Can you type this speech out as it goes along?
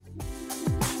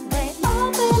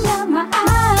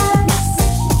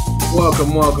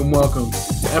Welcome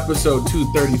to episode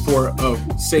 234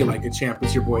 of Say Like a Champ.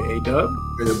 It's your boy A-Dub.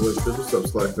 And your boy Chris. What's up,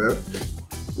 SLAC man?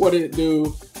 What did it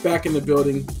do? Back in the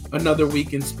building. Another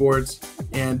week in sports.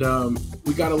 And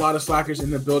we got a lot of slackers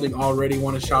in the building already.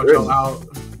 Want to shout y'all out.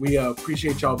 We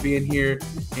appreciate y'all being here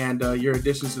and your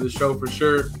additions to the show for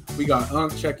sure. We got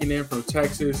Unk checking in from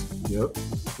Texas. Yep.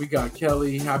 We got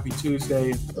Kelly. Happy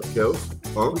Tuesday.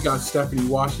 Kels. We got Stephanie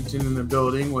Washington in the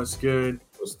building. What's good?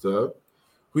 What's up?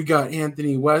 We got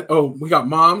Anthony West. Oh, we got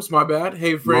Moms. My bad.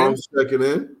 Hey, friends. Mom's checking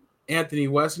in. Anthony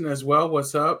Weston as well.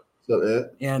 What's up? What's up,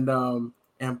 Ed?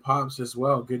 And Pops as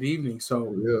well. Good evening.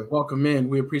 So Welcome in.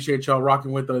 We appreciate y'all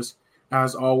rocking with us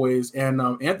as always. And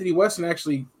Anthony Weston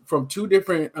actually from two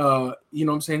different.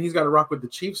 He's got to rock with the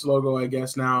Chiefs logo, I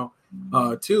guess now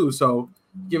too. So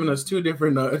giving us two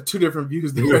different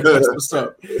views there. That's what's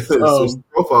up.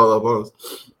 Profile up on us.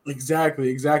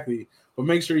 Exactly. But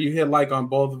make sure you hit like on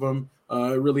both of them.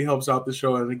 It really helps out the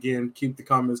show. And again, keep the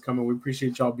comments coming. We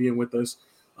appreciate y'all being with us.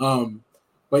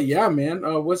 But yeah, man,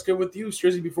 what's good with you,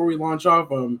 Strizzy? Before we launch off,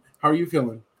 how are you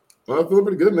feeling? I'm feeling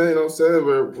pretty good, man. You know what I'm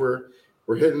saying?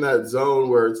 We're hitting that zone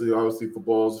where it's obviously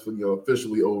football's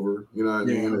officially over. You know what I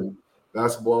mean? And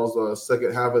basketball's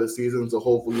second half of the season, so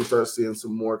hopefully we'll start seeing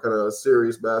some more kind of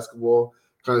serious basketball.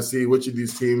 Kind of see which of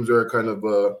these teams are kind of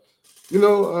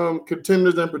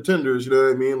contenders and pretenders. You know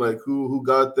what I mean? Like who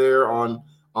got there on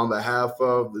behalf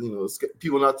of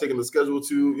people not taking the schedule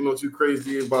too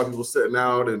crazy, and a lot of people sitting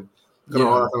out and kind of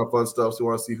all that kind of fun stuff. So we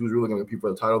want to see who's really going to compete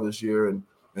for the title this year, and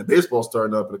baseball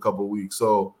starting up in a couple of weeks.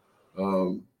 So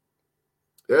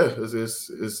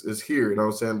it's here. You know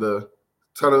what I'm saying? The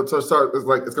kind of start. It's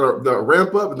like it's going to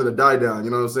ramp up and then it die down.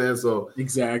 You know what I'm saying? So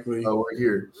exactly. We're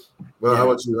here. Well, how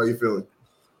about you? How you feeling?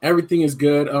 Everything is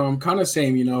good. Kind of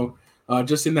same.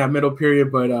 Just in that middle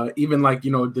period, but even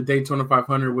the Daytona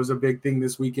 500 was a big thing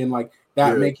this weekend, like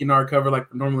that making our cover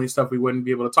like normally stuff we wouldn't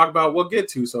be able to talk about. We'll get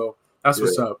to, so that's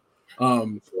what's up.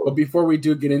 But before we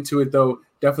do get into it, though,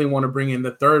 definitely want to bring in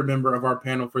the third member of our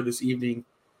panel for this evening,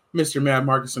 Mr. Mad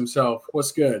Marcus himself.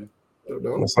 What's good?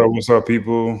 What's up,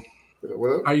 people?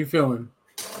 How you feeling?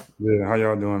 Yeah, how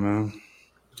y'all doing, man?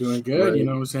 Doing good. Right. You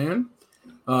know what I'm saying?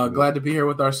 Glad to be here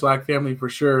with our SLAC family for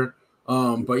sure.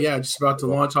 But yeah, just about to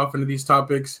launch off into these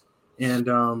topics, and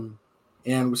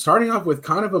we're starting off with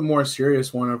kind of a more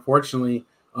serious one. Unfortunately,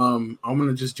 I'm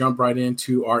gonna just jump right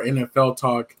into our NFL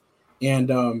talk,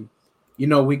 and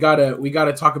we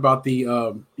gotta talk about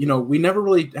the we never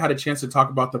really had a chance to talk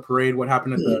about the parade, what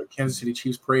happened at the Kansas City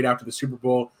Chiefs parade after the Super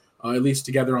Bowl, at least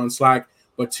together on SLAC.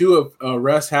 But two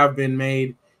arrests have been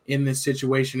made in this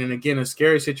situation, and again, a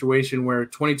scary situation where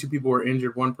 22 people were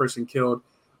injured, one person killed.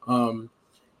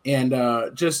 And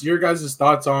just your guys'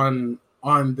 thoughts on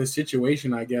the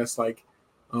situation, I guess, like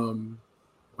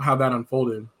how that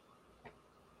unfolded.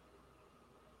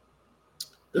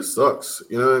 It sucks.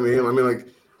 You know what I mean?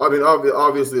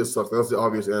 Obviously it sucks. That's the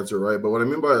obvious answer, right? But what I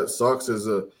mean by it sucks is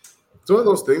it's one of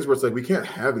those things where it's like we can't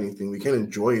have anything. We can't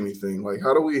enjoy anything. Like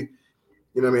how do we,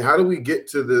 how do we get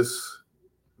to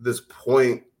this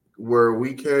point where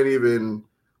we can't even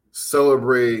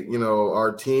celebrate,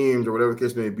 our teams or whatever the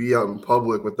case may be out in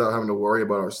public without having to worry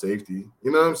about our safety.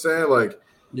 You know what I'm saying? Like,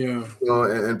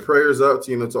 and prayers up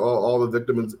to to all the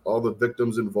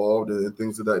victims involved and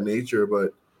things of that nature.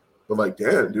 But like,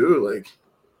 damn, dude, like,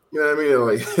 you know what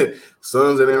I mean? Like,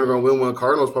 Suns ain't ever gonna win one.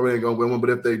 Cardinals probably ain't gonna win one.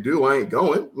 But if they do, I ain't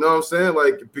going. You know what I'm saying?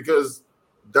 Like, because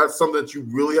that's something that you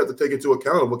really have to take into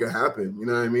account of what can happen. You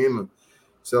know what I mean?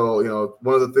 So,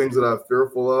 one of the things that I'm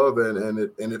fearful of, and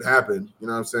it happened, you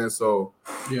know what I'm saying? So,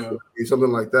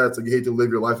 something like that. So you hate to live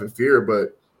your life in fear,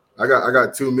 but I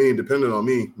got two men dependent on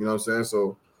me, you know what I'm saying?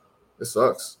 So it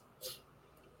sucks.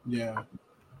 Yeah.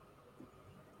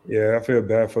 Yeah, I feel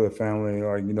bad for the family.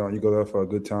 Like, you go there for a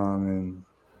good time, and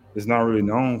it's not really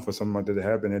known for something like that to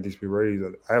happen at these parades.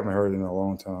 I haven't heard it in a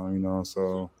long time,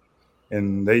 so.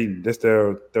 And that's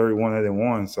their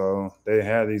 31-1, so they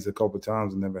had these a couple of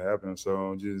times and never happened.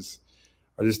 So I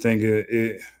just think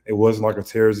it wasn't like a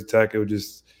terrorist attack. It was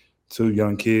just two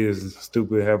young kids,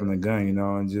 stupid, having a gun,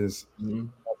 and just I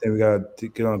think we got to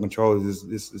get under control of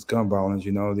this gun violence.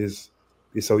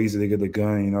 It's so easy to get a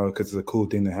gun, because it's a cool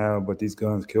thing to have, but these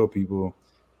guns kill people,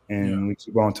 and we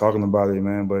keep on talking about it,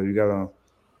 man. But you gotta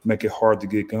make it hard to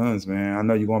get guns, man. I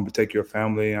know you want to protect your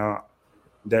family.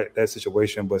 That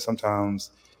situation, but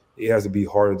sometimes it has to be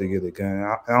harder to get a gun.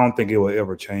 I don't think it will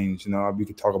ever change. We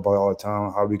can talk about it all the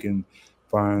time, how we can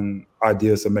find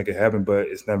ideas to make it happen, but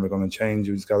it's never going to change.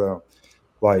 You just gotta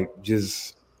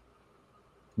just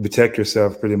protect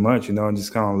yourself pretty much, and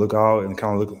just kind of look out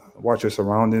and watch your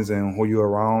surroundings and who you're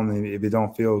around. And if it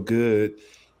don't feel good,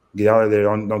 get out of there.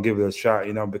 Don't give it a shot,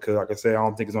 because like I said, I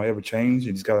don't think it's gonna ever change.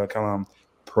 You just gotta kind of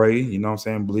pray, you know what I'm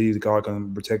saying? Believe that God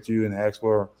can protect you and ask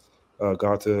for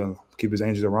God to keep his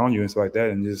angels around you and stuff like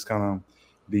that, and just kind of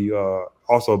be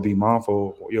also be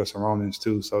mindful of your surroundings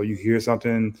too. So you hear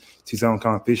something, see something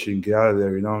kind of fishy, get out of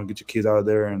there, get your kids out of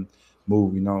there and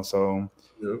move, So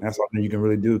that's something you can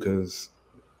really do because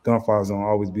gunfires don't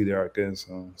always be there, I guess.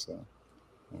 So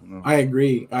I don't know. I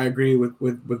agree with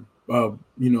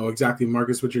exactly,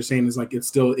 Marcus. What you're saying is like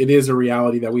it is a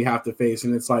reality that we have to face,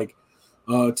 and it's like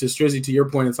to Strizzy, to your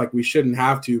point, it's like we shouldn't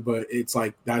have to, but it's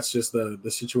like that's just the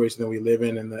situation that we live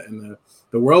in and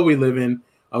the world we live in.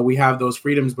 We have those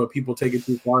freedoms, but people take it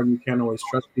too far, and you can't always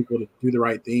trust people to do the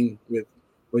right thing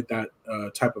with that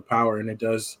type of power, and it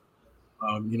does,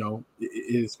 it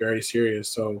is very serious.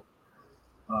 So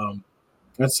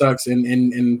that sucks,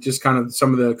 and just kind of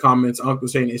some of the comments, Uncle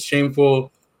saying it's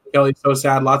shameful. Kelly's so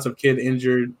sad, lots of kid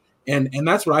injured, and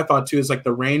that's what I thought too. Is like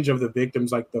the range of the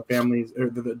victims, like the families or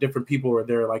the different people were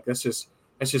there. Like that's just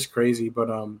crazy. But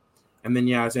and then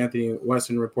as Anthony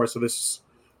Weston reports, so this is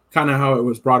kind of how it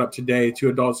was brought up today. 2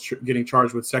 adults getting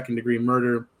charged with second-degree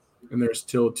murder, and there's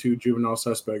still 2 juvenile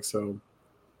suspects. So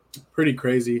pretty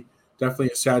crazy.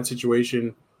 Definitely a sad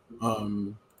situation.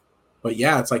 But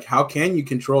it's like, how can you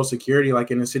control security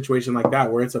like in a situation like that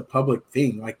where it's a public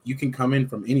thing? Like you can come in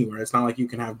from anywhere. It's not like you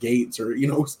can have gates or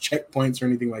checkpoints or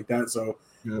anything like that. So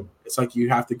it's like you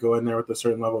have to go in there with a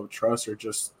certain level of trust or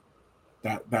just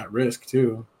that risk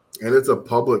too. And it's a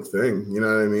public thing, you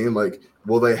know what I mean? Like,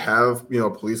 will they have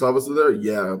police officers there?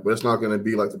 Yeah, but it's not going to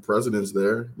be like the president's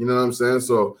there. You know what I'm saying?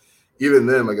 So even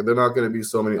then, like, they're not going to be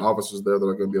so many officers there that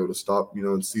are going to be able to stop,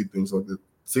 and see things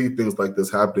like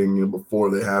this happening, before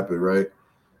they happen, right?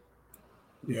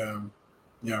 Yeah,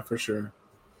 for sure.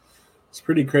 It's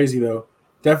pretty crazy though.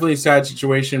 Definitely a sad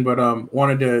situation, but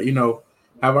wanted to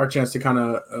have our chance to kind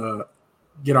of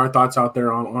get our thoughts out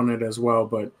there on it as well.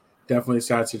 But definitely a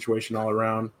sad situation all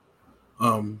around,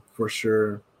 for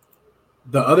sure.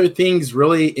 The other things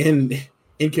really in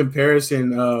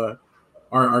comparison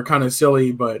are kind of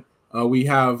silly, but we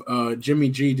have Jimmy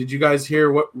G. Did you guys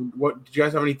hear what did you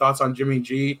guys have any thoughts on Jimmy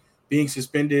G being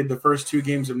suspended the first 2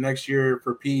 games of next year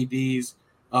for PEDs?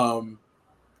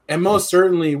 And most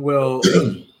certainly will.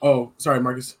 Oh, sorry,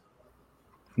 Marcus.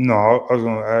 No, I was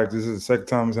going to ask. This is the second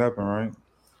time it's happened, right?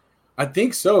 I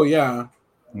think so. Yeah.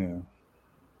 Yeah.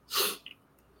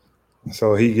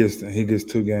 So he gets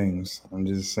 2 games. I'm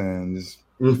just saying.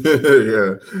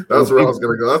 Yeah, that's where I was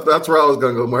gonna go. That's where I was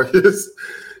gonna go, Marcus.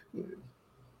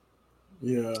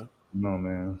 Yeah. No,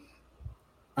 man.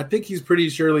 I think he's pretty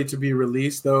surely to be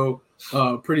released, though.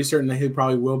 Pretty certain that he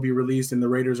probably will be released, and the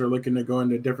Raiders are looking to go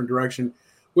in a different direction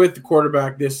with the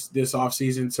quarterback this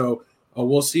offseason. So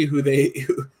we'll see who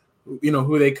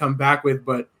they come back with.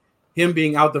 But him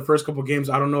being out the first couple games,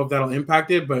 I don't know if that'll impact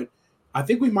it, but I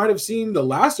think we might have seen the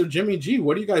last of Jimmy G.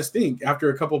 What do you guys think? After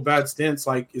a couple bad stints,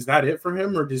 like, is that it for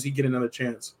him, or does he get another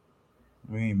chance?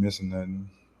 We ain't missing nothing.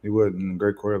 He wasn't a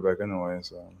great quarterback anyway,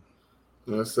 so.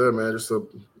 Like I said, man, just a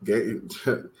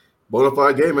bona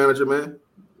fide game manager, man.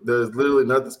 There's literally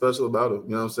nothing special about him. You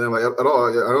know what I'm saying? Like, at all.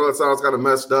 I know that sounds kind of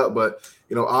messed up, but,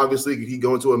 obviously, could he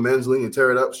go into a men's league and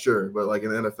tear it up? Sure. But, like, in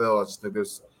the NFL, I just think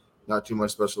there's not too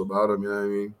much special about him. You know what I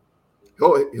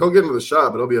mean? He'll get into the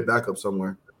shot, but he'll be a backup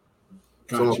somewhere.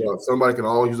 Gotcha. Somebody can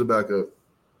always use a backup.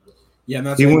 Yeah, and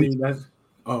that's he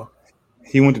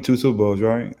went to 2 Super Bowls,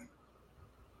 right?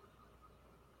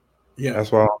 Yeah.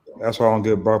 That's why I don't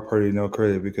give Brock Purdy no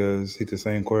credit because he's the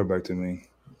same quarterback to me.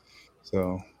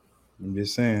 So I'm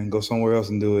just saying, go somewhere else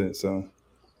and do it. So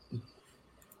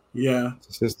yeah,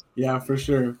 for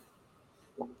sure.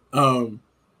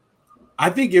 I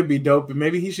think it'd be dope, but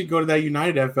maybe he should go to that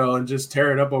United FL and just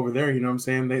tear it up over there. You know what I'm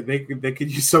saying? They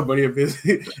could use somebody of his.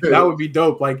 That would be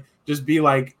dope. Like, just be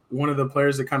like one of the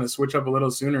players that kind of switch up a little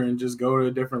sooner and just go to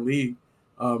a different league,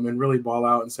 and really ball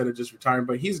out instead of just retiring.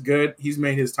 But he's good. He's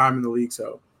made his time in the league,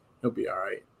 so he'll be all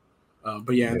right.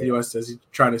 But Anthony West says he's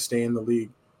trying to stay in the league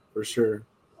for sure.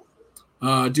 Do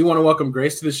want to welcome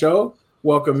Grace to the show.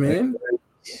 Welcome in.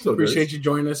 Appreciate you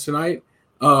joining us tonight.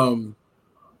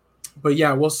 But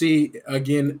we'll see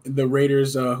again the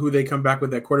Raiders who they come back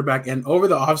with at quarterback, and over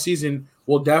the offseason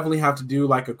we'll definitely have to do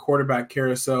like a quarterback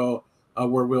carousel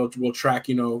where we'll track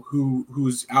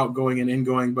who's outgoing and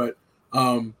ingoing. But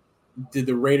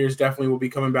the Raiders definitely will be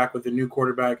coming back with a new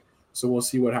quarterback, so we'll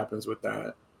see what happens with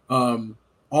that.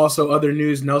 Also, other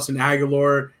news: Nelson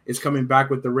Aguilar is coming back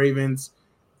with the Ravens.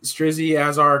 Strizzy,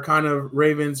 as our kind of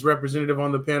Ravens representative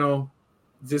on the panel,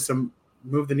 is this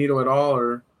move the needle at all,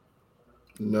 or?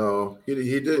 No, he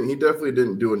didn't. He definitely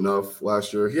didn't do enough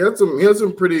last year. He had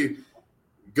some pretty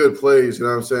good plays. You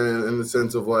know what I'm saying? In the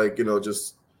sense of like,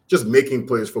 just making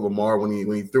plays for Lamar when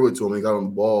he threw it to him and he got on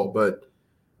the ball. But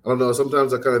I don't know.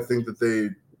 Sometimes I kind of think that they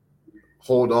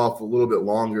hold off a little bit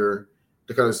longer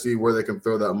to kind of see where they can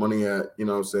throw that money at. You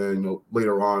know what I'm saying?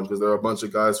 Later on, because there are a bunch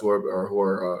of guys who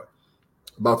are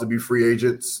about to be free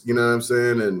agents. You know what I'm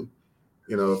saying? And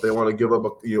if they want to give up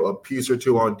a piece or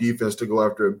two on defense to go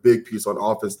after a big piece on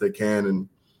offense, they can. And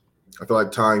I feel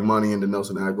like tying money into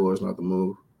Nelson Aguilar is not the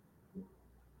move.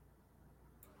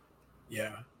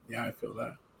 Yeah, I feel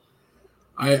that.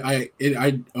 I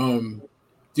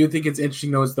do think it's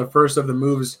interesting though. It's the first of the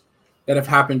moves that have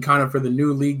happened kind of for the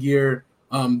new league year.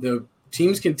 The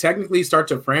teams can technically start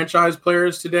to franchise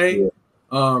players today.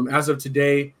 Yeah. As of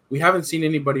today, we haven't seen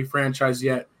anybody franchise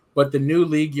yet, but the new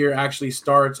league year actually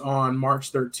starts on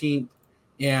March 13th.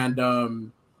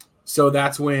 And so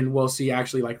that's when we'll see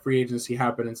actually like free agency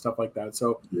happen and stuff like that.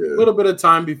 So a little bit of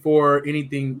time before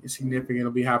anything significant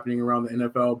will be happening around the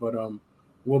NFL, but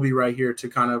we'll be right here to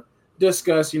kind of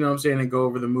discuss, and go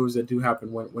over the moves that do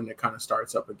happen when it kind of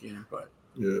starts up again. But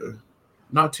yeah,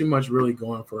 not too much really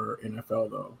going for NFL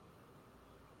though.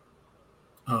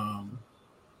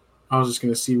 I was just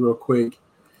going to see real quick.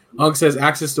 Unk says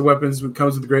access to weapons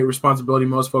comes with great responsibility.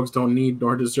 Most folks don't need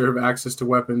nor deserve access to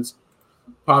weapons.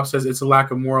 Pop says it's a lack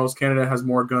of morals. Canada has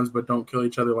more guns but don't kill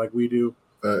each other like we do.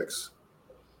 Facts.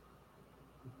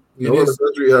 No other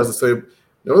country has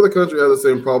the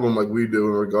same problem like we do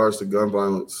in regards to gun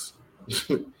violence.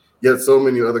 Yet so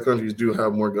many other countries do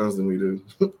have more guns than we do.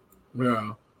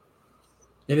 Yeah.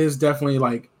 It is definitely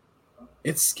like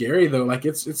it's scary though. Like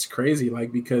it's crazy,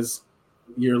 like because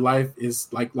your life is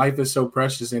so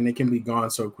precious and it can be gone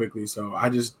so quickly. So I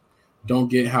just don't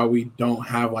get how we don't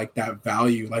have like that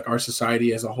value. Like our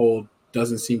society as a whole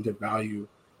doesn't seem to value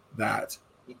that.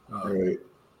 Right.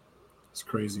 It's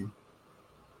crazy.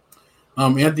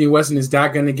 Anthony Weston, is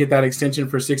Dak going to get that extension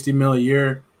for $60 million a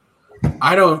year?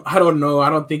 I don't know. I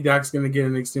don't think Dak's going to get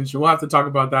an extension. We'll have to talk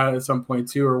about that at some point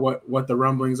too, or what the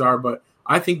rumblings are. But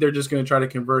I think they're just going to try to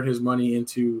convert his money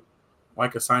into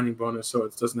like a signing bonus, so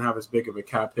it doesn't have as big of a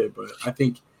cap hit. But I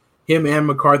think him and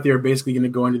McCarthy are basically going to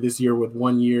go into this year with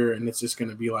 1 year, and it's just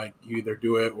going to be like you either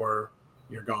do it or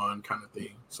you're gone kind of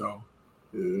thing. So,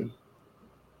 yeah.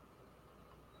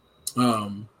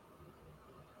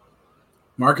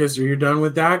 Marcus, are you done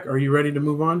with Dak? Are you ready to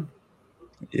move on?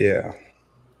 Yeah.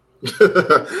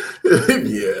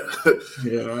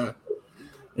 Yeah.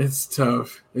 It's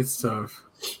tough.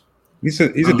 He's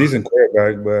a decent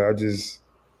quarterback, but I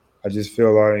just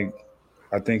feel like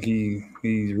I think he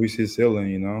reached his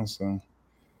ceiling, So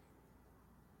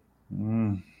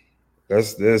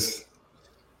that's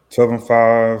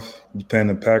 12-5. You playing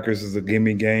the Packers is a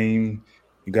gimme game.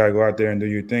 You gotta go out there and do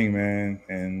your thing, man.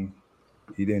 And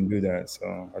he didn't do that,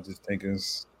 so I just think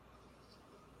it's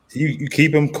you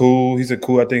keep him cool. He's I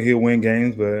think he'll win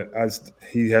games, but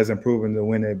he hasn't proven to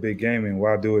win that big game, and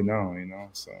why do it now?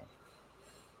 So.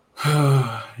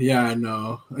 Yeah, I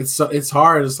know. It's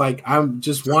hard. It's like I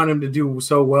just want him to do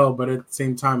so well, but at the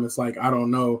same time, it's like I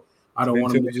don't know. I don't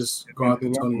want him to just go out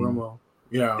to Tony Romo.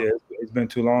 Yeah, it's been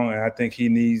too long, and I think he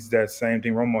needs that same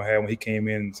thing Romo had when he came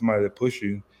in, somebody to push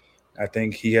you. I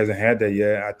think he hasn't had that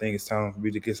yet. I think it's time for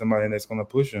me to get somebody in that's going to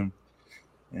push him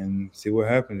and see what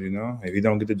happens. If he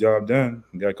don't get the job done,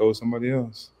 you got to go with somebody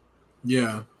else.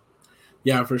 Yeah,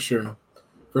 for sure.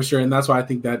 And that's why I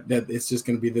think that it's just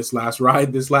going to be this last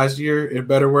ride, this last year. It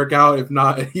better work out. If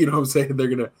not, what I'm saying, they're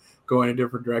going to go in a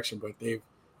different direction. But they've,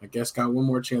 I guess, got one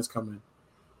more chance coming.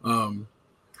 All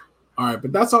right,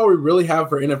 but that's all we really have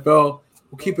for NFL.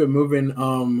 We'll keep it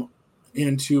moving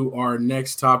into our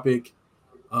next topic.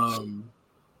 And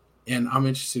I'm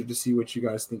interested to see what you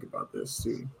guys think about this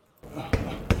too.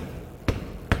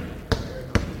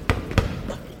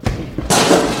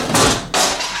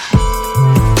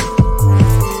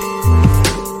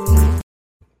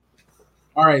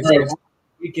 All right, so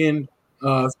weekend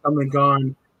is come and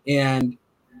gone, and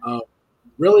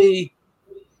really,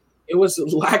 it was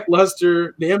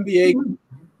lackluster. The NBA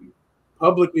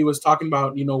publicly was talking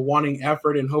about wanting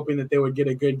effort and hoping that they would get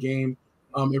a good game.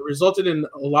 It resulted in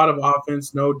a lot of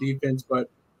offense, no defense, but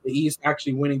the East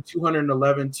actually winning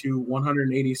 211 to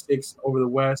 186 over the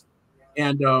West.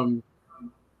 And do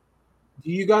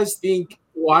you guys think?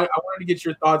 Well, I wanted to get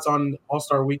your thoughts on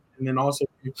All-Star Week, and then also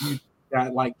if you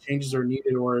that like changes are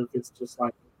needed, or if it's just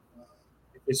like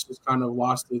if it's just kind of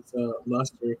lost its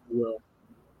luster, if you will.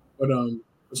 But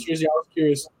Strizzy, I was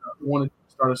curious. I wanted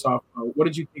to start us off. What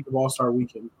did you think of All-Star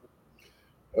Weekend?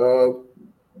 About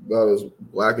as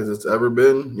black as it's ever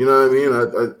been. You know what I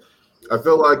mean? I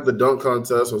feel like the dunk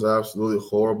contest was absolutely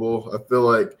horrible. I feel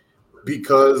like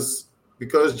because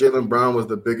because Jaylen Brown was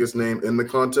the biggest name in the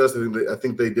contest, I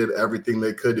think they did everything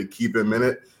they could to keep him in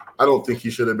it. I don't think he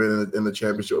should have been in the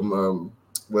championship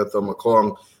with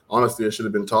McClung. Honestly, it should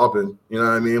have been Toppin. You know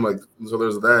what I mean? Like, so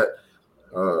there's that.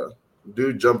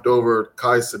 Dude jumped over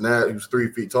Kai Cenat, who's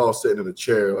 3 feet tall, sitting in a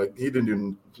chair. Like, he didn't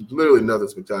do literally nothing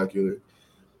spectacular.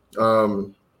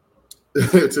 To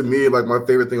me, like, my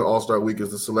favorite thing of All-Star Week is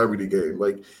the celebrity game.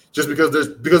 Like, just because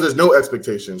there's no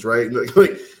expectations, right?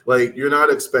 Like you're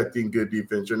not expecting good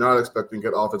defense, you're not expecting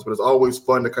good offense, but it's always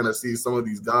fun to kind of see some of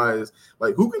these guys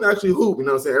like who can actually hoop. You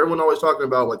know what I'm saying? Everyone always talking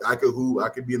about like I could hoop, I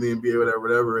could be in the NBA,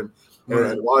 whatever. And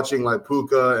watching like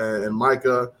Puka and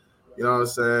Micah, you know what I'm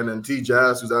saying, and T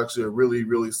Jazz, who's actually a really,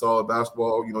 really solid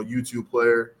basketball, YouTube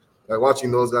player. Like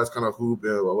watching those guys kind of hoop,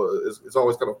 it's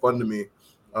always kind of fun to me.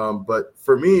 But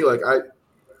for me, like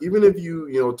even if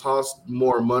you toss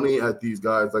more money at these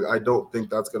guys, like I don't think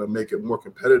that's going to make it more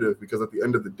competitive because at the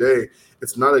end of the day,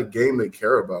 it's not a game they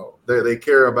care about. They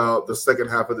care about the second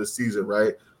half of the season,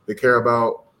 right? They care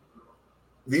about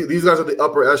these guys are the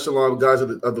upper echelon guys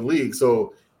of the league.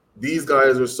 So these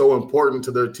guys are so important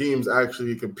to their teams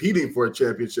actually competing for a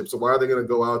championship. So why are they going to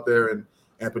go out there and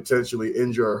potentially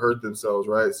injure or hurt themselves,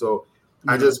 right? So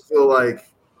I just feel like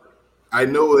I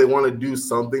know they want to do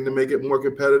something to make it more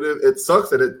competitive. It sucks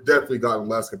that it definitely gotten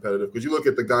less competitive because you look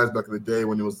at the guys back in the day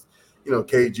when it was,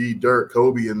 KG, Dirk,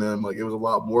 Kobe, and them, like it was a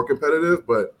lot more competitive.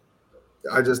 But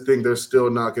I just think there's still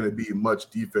not going to be much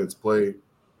defense played.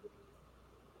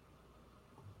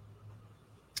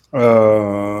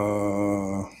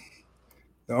 The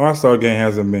All-Star game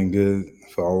hasn't been good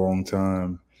for a long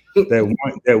time.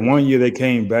 That one year they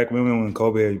came back, remember when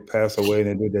Kobe had passed away and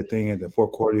they did that thing at the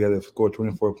fourth quarter, you had to score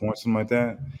 24 points, something like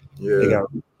that. Yeah.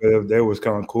 That was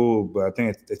kind of cool, but I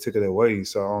think they took it away,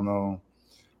 so I don't know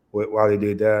why they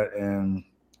did that. And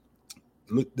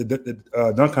look, the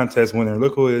dunk contest winner,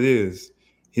 look who it is.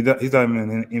 He's not even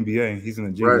in the NBA, he's in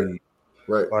the G League.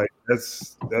 Right. Like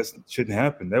that shouldn't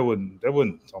happen. That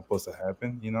wasn't supposed to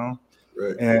happen,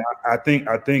 Right. And I think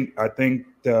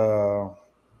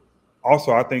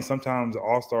also, I think sometimes the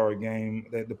All-Star game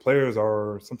that the players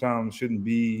are sometimes shouldn't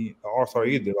be an All-Star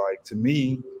either. Like to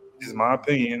me, this is my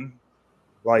opinion.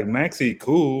 Like Maxey,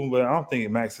 cool, but I don't think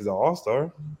Max is an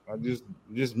All-Star.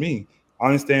 Just me. I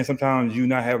understand sometimes you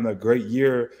not having a great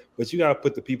year, but you gotta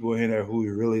put the people in there who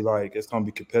you really like. It's gonna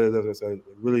be competitive. It's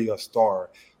really a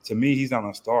star. To me, he's not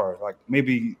a star. Like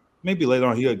maybe later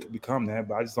on he'll become that,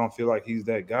 but I just don't feel like he's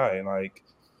that guy. And like.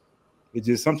 It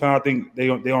just sometimes I think they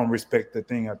don't respect the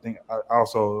thing. I think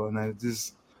also, and I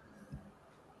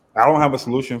don't have a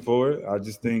solution for it. I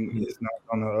just think it's not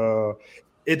gonna.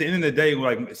 At the end of the day,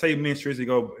 like say me and Strizzy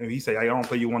go, and he say, "I don't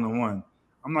play you 1-on-1."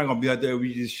 I'm not gonna be out there.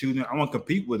 We just shooting. I want to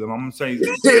compete with him. I'm gonna say,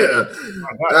 "Yeah,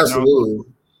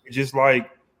 absolutely." It's just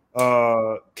like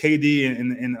KD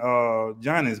and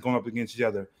Giannis going up against each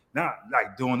other. Not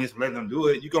like doing this, letting them do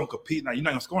it. You're gonna compete now. You're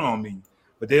not gonna score on me.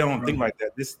 But they don't think like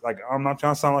that. This, like, I'm not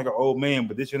trying to sound like an old man,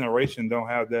 but this generation don't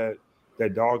have that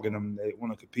dog in them. They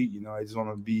want to compete, They just want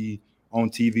to be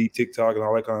on TV, TikTok, and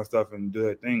all that kind of stuff and do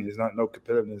their thing. There's no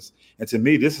competitiveness. And to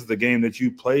me, this is the game that you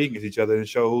play against each other and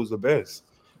show who's the best.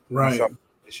 Right. So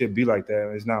it should be like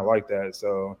that. It's not like that.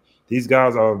 So these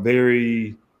guys are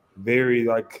very, very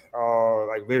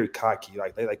very cocky.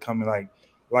 Like they come in like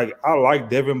I like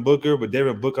Devin Booker, but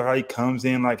Devin Booker, how he comes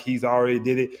in like he's already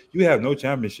did it. You have no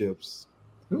championships.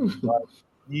 Like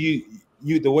you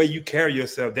the way you carry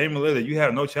yourself, Damian Lillard, you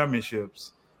have no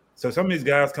championships. So some of these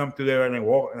guys come through there and they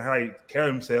walk and how they carry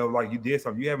themselves like you did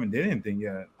something. You haven't did anything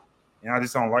yet. And I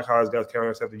just don't like how these guys carry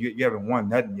themselves. You haven't won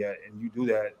nothing yet, and you do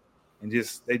that, and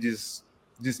they just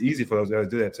easy for those guys to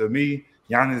do that. To me,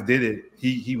 Giannis did it.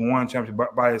 He won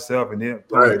championship by himself, and then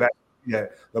put back. Yeah,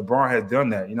 LeBron has done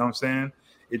that. You know what I'm saying?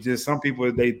 It's just some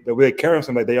people the way they carry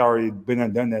themselves like they already been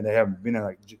and done that. They haven't been there,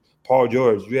 like Paul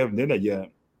George. You haven't done that yet.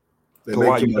 They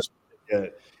make too much. They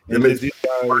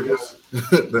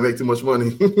make too much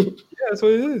money. Yeah, that's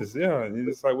what it is. Yeah,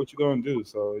 it's like what you gonna do.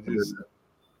 So it just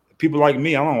people like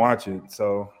me, I don't watch it.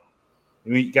 So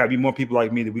you gotta be more people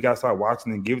like me that we gotta start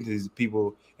watching and giving to these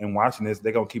people and watching this.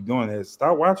 They're gonna keep doing this.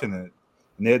 Start watching it,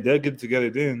 and they'll get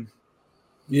together then.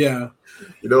 Yeah,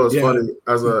 it's funny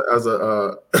as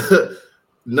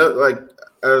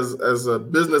as a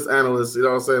business analyst, you know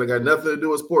what I'm saying? I got nothing to do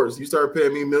with sports. You start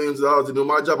paying me millions of dollars to do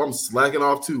my job, I'm slacking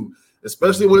off too,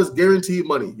 especially when it's guaranteed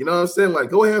money. You know what I'm saying? Like,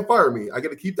 go ahead and fire me. I got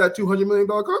to keep that $200 million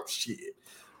contract. Shit.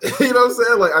 You know what I'm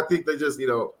saying? Like, I think they just,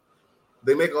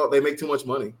 they make too much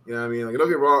money. You know what I mean? Like, don't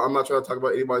get me wrong. I'm not trying to talk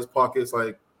about anybody's pockets.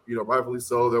 Like, rightfully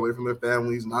so. They're away from their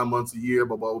families 9 months a year,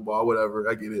 blah, blah, blah, blah, whatever.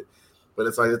 I get it. But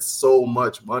it's like, it's so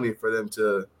much money for them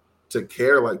to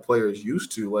care like players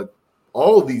used to. Like,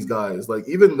 all these guys, like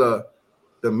even the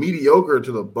mediocre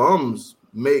to the bums,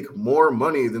 make more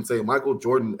money than say Michael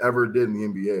Jordan ever did in the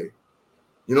NBA.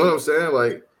 You know what I'm saying?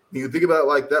 Like you think about it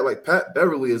like that, like Pat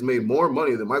Beverly has made more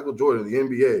money than Michael Jordan in the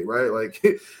NBA, right? Like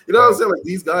you know what I'm saying? Like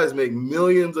these guys make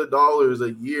millions of dollars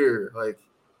a year, like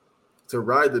to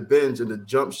ride the bench and to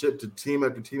jump ship to team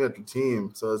after team after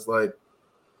team. So it's like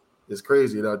it's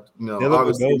crazy that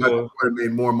obviously Michael Jordan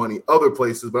made more money other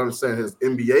places, but I'm saying his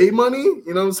NBA money,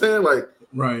 you know what I'm saying? Like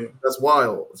right. That's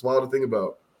wild. It's wild to think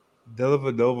about.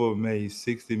 Dellavedova made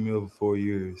 $60 million for 4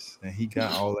 years, and he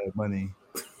got all that money.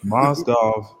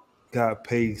 Moskov got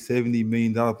paid $70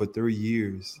 million for 3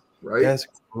 years. Right? That's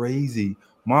crazy.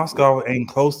 Moskov ain't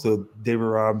close to David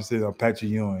Robinson or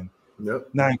Patrick Ewing. Yep.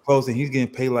 Not even close, and he's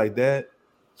getting paid like that.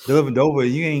 Dellavedova,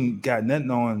 you ain't got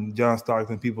nothing on John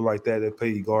Stockton, people like that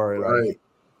play guard. Right.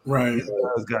 Right. These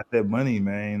guys got that money,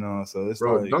 man. So it's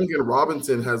Bro, like Duncan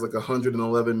Robinson has like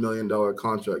 $111 million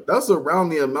contract. That's around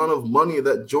the amount of money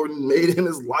that Jordan made in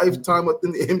his lifetime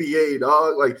within the NBA,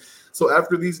 dog. Like, so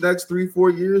after these next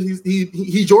 3-4 years,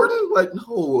 he Jordan? Like,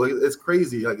 no, it's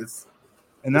crazy. Like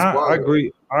I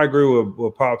agree with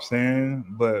what Pop's saying,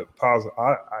 but Pop's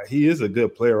he is a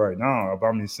good player right now. But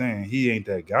I'm just saying he ain't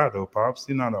that guy though. Pop's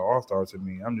he's not an all-star to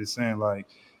me. I'm just saying like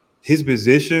his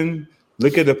position.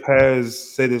 Look at the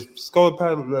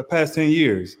past 10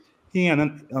 years. He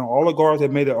ain't all the guards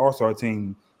that made the all-star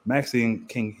team. Maxey and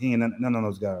King, he ain't none of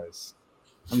those guys.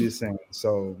 I'm just saying.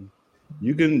 So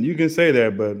you can say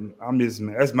that, but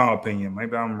that's my opinion.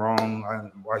 Maybe I'm wrong.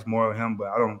 I watch more of him, but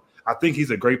I think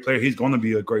he's a great player. He's going to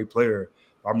be a great player.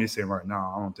 I'm just saying right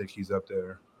now, I don't think he's up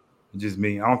there. It's just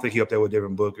me. I don't think he's up there with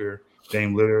Devin Booker,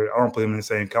 Dame Lillard. I don't put him in the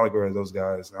same category as those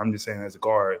guys. I'm just saying as a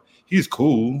guard, he's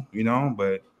cool,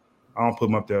 but I don't put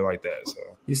him up there like that. So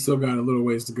he's still got a little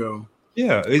ways to go.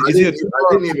 Yeah, I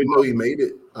didn't even know he made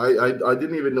it. I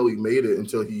didn't even know he made it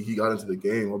until he got into the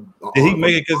game. Did he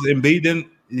make it because Embiid didn't?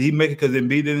 Did he make it because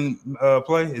Embiid didn't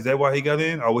play? Is that why he got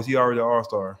in, or was he already an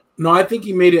All-Star? No, I think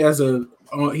he made it as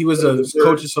he was a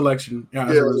coach's selection. Yeah,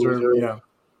 as a reserve. Yeah.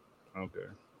 Okay.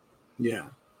 Yeah.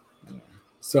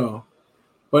 So,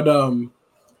 but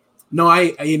no,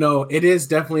 it is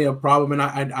definitely a problem,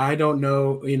 and I don't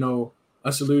know,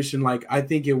 a solution. Like I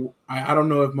think I don't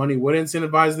know if money would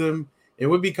incentivize them. It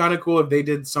would be kind of cool if they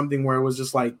did something where it was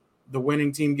just like the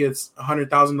winning team gets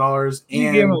 $100,000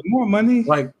 and more money.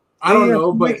 Like I don't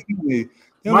know, but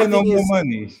my thing is,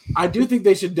 money. I do think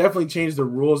they should definitely change the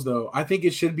rules, though. I think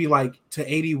it should be like to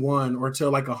 81 or to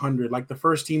like 100. Like the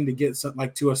first team to get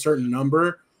like to a certain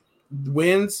number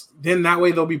wins. Then that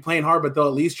way they'll be playing hard, but they'll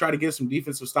at least try to get some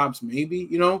defensive stops, maybe.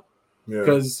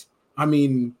 Because I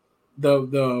mean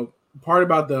the part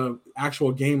about the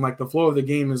actual game, like the flow of the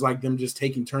game, is like them just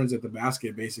taking turns at the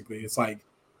basket. Basically, it's like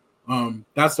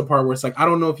that's the part where it's like I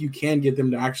don't know if you can get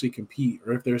them to actually compete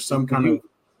or if there's some kind of.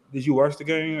 Did you watch the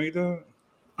game either?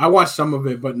 I watched some of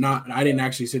it, but I didn't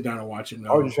actually sit down and watch it.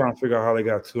 No. I was just trying to figure out how they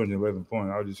got 211 points.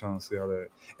 I was just trying to see how that.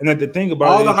 And then the thing about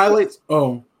all the highlights.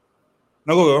 Oh,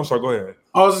 no, go ahead. I'm sorry. Go ahead.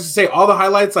 I was just gonna say all the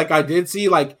highlights. Like I did see,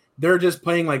 like they're just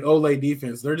playing like Olay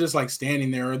defense. They're just like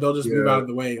standing there, or they'll just move out of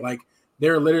the way. Like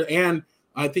they're literally, and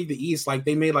I think the East, like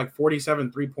they made like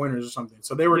 47 3-pointers or something.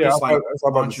 So they were just like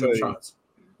launching shots.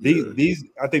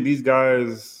 I think these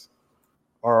guys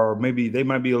are they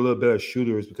might be a little better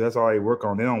shooters because that's all they work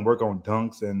on. They don't work on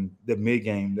dunks and the mid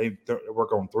game. They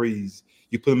work on threes.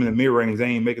 You put them in the mid range, they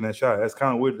ain't making that shot. That's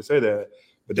kind of weird to say that.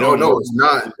 But no, it's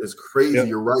not. It's crazy. Yeah,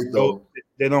 you're right though.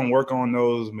 They don't work on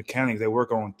those mechanics. They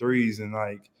work on threes and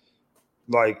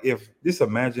like if just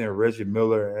imagine Reggie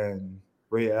Miller and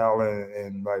Ray Allen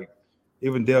and like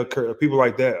even Dale Curry, people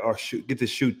like that get to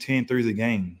shoot 10 threes a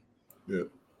game. Yeah.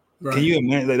 Right. Can you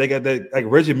imagine? Like they got that. Like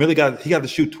Reggie Miller got to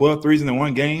shoot 12 threes in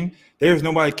one game. There's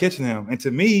nobody catching him. And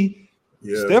to me,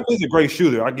 Steph is a great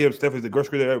shooter. I give Steph is a great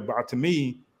shooter. But to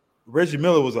me, Reggie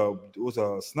Miller was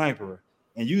a sniper.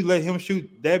 And you let him shoot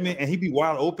that many, and he be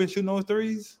wide open shooting those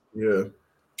threes. Yeah.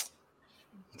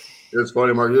 It's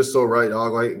funny, Mark. You're so right,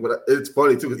 dog. Like, it's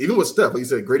funny too, because even with Steph, like you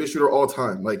said, greatest shooter all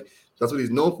time. Like that's what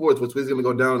he's known for. It's what he's going to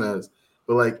go down as.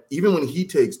 But like, even when he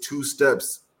takes 2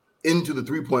 steps into the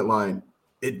 3-point line,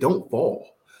 it don't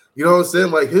fall. You know what I'm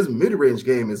saying? Like his mid-range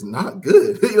game is not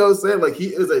good. You know what I'm saying? Like he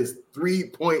is a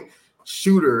 3-point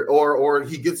shooter, or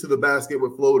he gets to the basket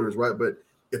with floaters, right? But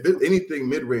if it's anything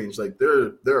mid-range, like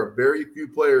there are very few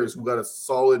players who got a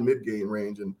solid mid-game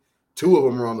range, and 2 of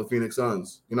them are on the Phoenix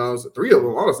Suns. 3 of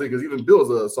them, honestly, because even Bill's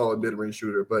a solid mid-range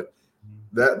shooter. But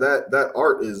that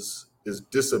art is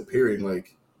disappearing.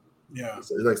 Like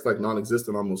it's like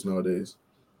non-existent almost nowadays.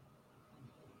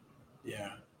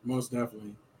 Yeah. Most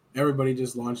definitely. Everybody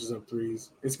just launches up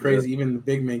threes. It's crazy. Yeah. Even the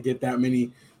big men get that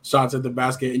many shots at the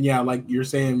basket. And yeah, like you're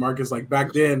saying, Marcus, like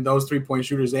back then, those 3-point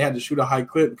shooters, they had to shoot a high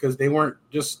clip because they weren't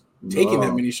just taking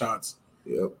that many shots.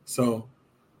 Yep. So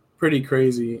pretty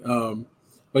crazy.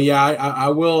 But yeah, I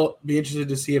will be interested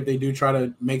to see if they do try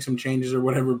to make some changes or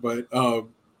whatever. But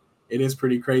it is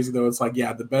pretty crazy though. It's like,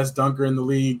 yeah, the best dunker in the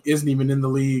league isn't even in the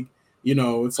league. You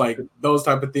know, it's like those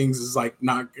type of things is like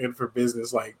not good for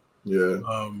business. Like,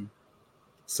 yeah.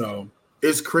 So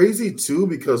it's crazy too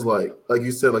because like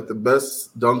you said, like the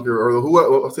best dunker or who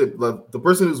I'll say the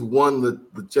person who's won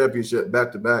the championship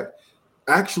back to back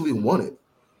actually won it.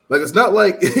 Like it's not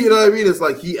like you know what I mean. It's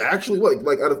like he actually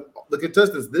like out of the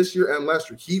contestants this year and last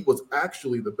year, he was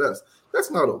actually the best.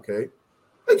 That's not okay.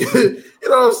 Like, you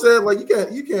know what I'm saying? Like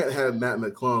you can't have Matt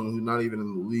McClung, who's not even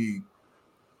in the league,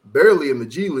 barely in the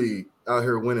G League, out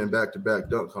here winning back to back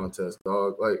dunk contests,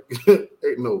 dog. Like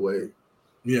ain't no way.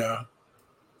 Yeah.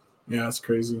 Yeah, it's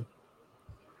crazy.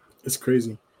 It's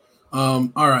crazy.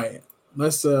 All right,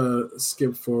 let's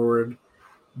skip forward.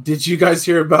 Did you guys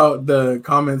hear about the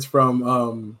comments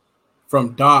from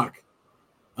Doc,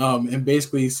 and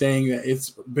basically saying that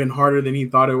it's been harder than he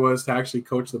thought it was to actually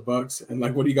coach the Bucks? And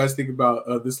like, what do you guys think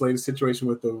about this latest situation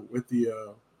with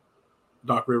the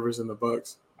Doc Rivers and the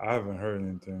Bucks? I haven't heard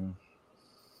anything.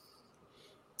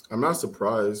 I'm not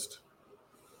surprised.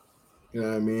 You know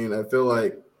what I mean? I feel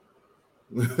like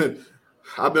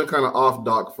I've been kind of off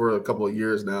Doc for a couple of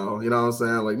years now. You know what I'm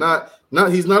saying? Like, not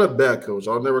he's not a bad coach.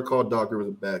 I'll never call Doc Rivers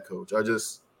a bad coach.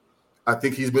 I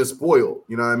think he's been spoiled.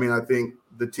 You know what I mean? I think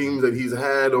the teams that he's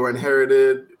had or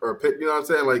inherited or picked, you know what I'm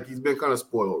saying? Like, he's been kind of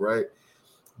spoiled, right?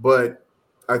 But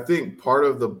I think part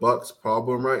of the Bucks'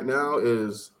 problem right now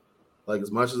is, like,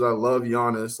 as much as I love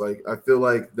Giannis, like, I feel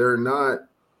like they're not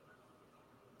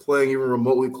playing even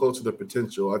remotely close to the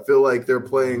potential. I feel like they're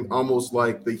playing almost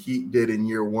like the Heat did in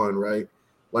year one, right?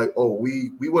 Like, oh,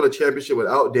 we won a championship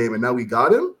without Dame, and now we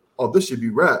got him? Oh, this should be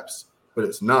wraps. But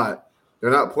it's not. They're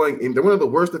not playing. They're one of the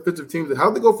worst defensive teams.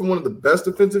 How'd they go from one of the best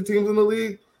defensive teams in the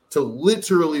league to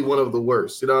literally one of the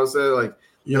worst? You know what I'm saying? Like,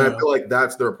 yeah. And I feel like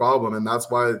that's their problem, and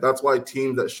that's why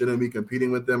teams that shouldn't be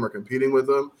competing with them are competing with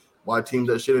them. Why teams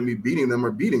that shouldn't be beating them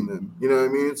are beating them. You know what I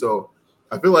mean? So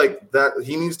I feel like that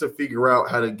he needs to figure out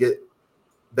how to get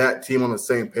that team on the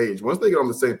same page. Once they get on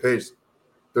the same page,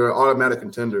 they're an automatic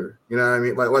contender. You know what I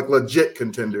mean? Like legit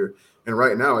contender. And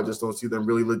right now, I just don't see them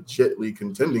really legitly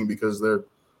contending because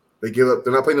they give up.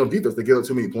 They're not playing no defense. They give up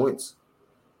too many points.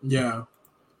 Yeah,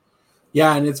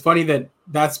 yeah, and it's funny that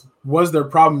was their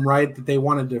problem, right? That they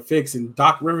wanted to fix. And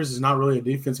Doc Rivers is not really a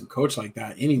defensive coach like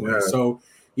that anyway. Yeah. So,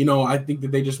 you know, I think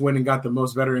that they just went and got the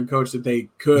most veteran coach that they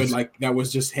could, like that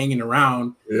was just hanging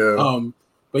around. Yeah.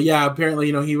 But yeah, apparently,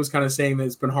 you know, he was kind of saying that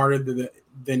it's been harder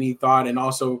than he thought, and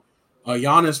also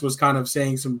Giannis was kind of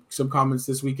saying some comments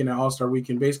this weekend at All-Star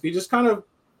Weekend, basically just kind of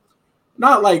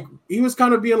not like he was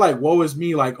kind of being like, "Woe is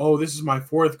me," like, "Oh, this is my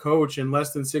fourth coach in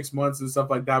less than 6 months" and stuff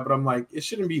like that. But I'm like, it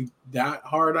shouldn't be that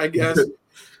hard, I guess.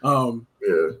 Yeah.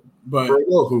 But bro,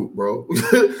 go hoop, bro.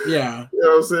 Yeah. You know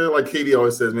what I'm saying? Like Katie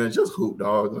always says, man, just hoop,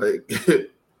 dog. Like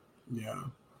yeah.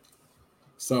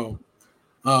 So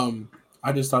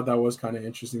I just thought that was kind of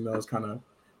interesting. That was kind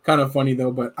of funny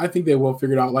though, but I think they will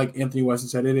figure it out. Like Anthony Weston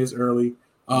said, it is early.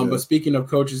 But speaking of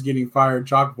coaches getting fired,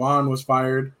 Jock Vaughn was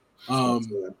fired.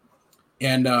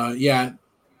 And the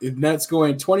Nets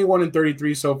going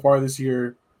 21-33 so far this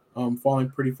year, falling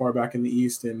pretty far back in the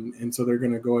East, and so they're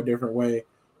going to go a different way.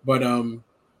 But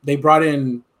they brought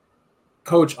in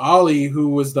Coach Ollie, who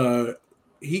was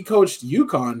he coached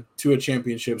UConn to a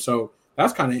championship, so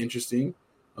that's kind of interesting.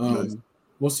 Nice.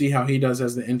 We'll see how he does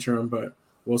as the interim, but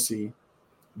we'll see.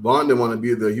 Vaughn didn't want to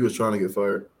be there. He was trying to get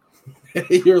fired.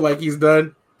 You're like, he's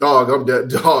done? Dog, I'm dead.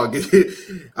 Dog. I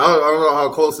don't know how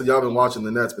closely y'all been watching the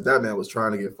Nets, but that man was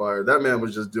trying to get fired. That man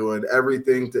was just doing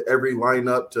everything to every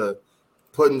lineup to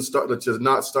just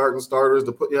not starting starters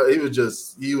to put. Yeah, he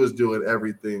was doing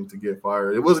everything to get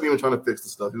fired. It wasn't even trying to fix the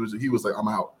stuff. He was like, I'm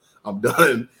out, I'm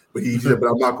done. But he said, but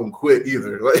I'm not gonna quit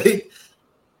either. Like he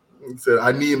said,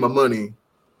 I need my money.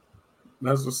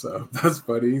 That's what's up. That's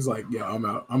funny. He's like, yeah, I'm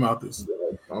out. I'm out this.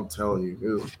 I'm telling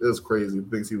you, it was crazy the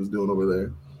things he was doing over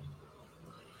there.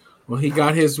 Well, he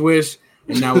got his wish,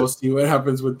 and now we'll see what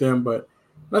happens with them. But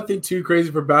nothing too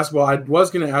crazy for basketball. I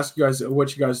was going to ask you guys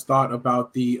what you guys thought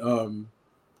about the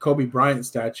Kobe Bryant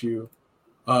statue,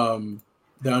 the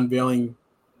unveiling.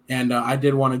 And I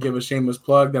did want to give a shameless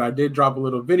plug that I did drop a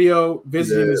little video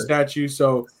visiting the statue.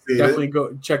 So definitely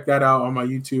go check that out on my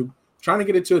YouTube. Trying to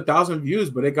get it to 1,000 views,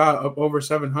 but it got up over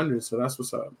 700. So that's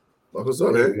what's up. That's what's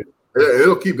up, man.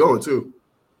 It'll keep going too.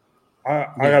 I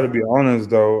got to be honest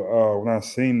though. When I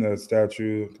seen the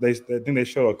statue, I think they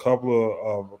showed a couple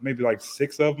of maybe like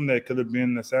 6 of them that could have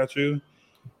been the statue,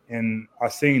 and I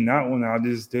seen that one. I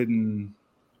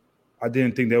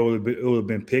didn't think that it would have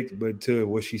been picked, but to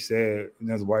what she said, and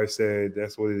his wife said,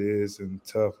 that's what it is, and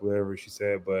tough, whatever she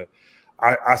said. But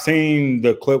I seen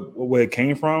the clip where it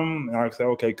came from, and I said,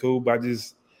 okay, cool. But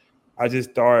I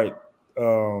just thought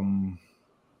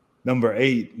number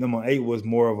 8 was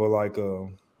more of a like a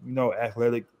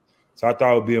athletic. So I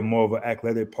thought it would be more of an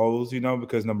athletic pose,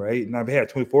 because number 8. Now they had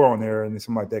 24 on there and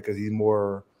something like that because he's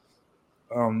more,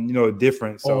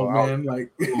 different. So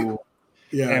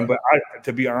yeah. But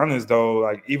to be honest though,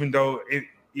 like even though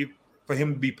for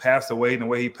him to be passed away in the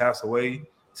way he passed away,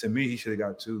 to me he should have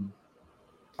got 2.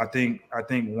 I think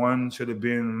one should have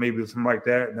been maybe something like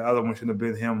that, and the other one should have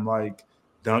been him like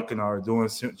dunking or doing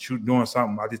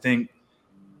something. I just think,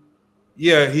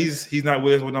 yeah, he's not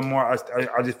with us no more.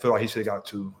 I just feel like he should have got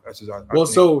 2. That's just I think.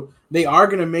 So they are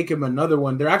gonna make him another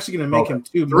one. They're actually gonna make him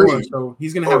 2 more, so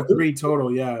he's gonna have 3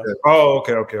 total. Yeah. Oh,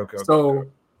 okay. So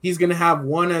he's gonna have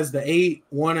one as the 8,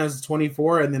 one as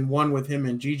 24, and then one with him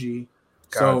and Gigi.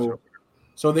 Gotcha.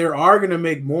 So they are gonna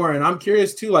make more, and I'm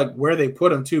curious too, like where they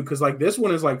put them too, because like this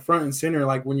one is like front and center,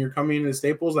 like when you're coming into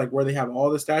Staples, like where they have all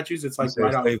the statues, it's like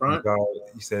right out front.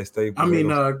 You said Staples. I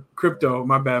mean, Crypto.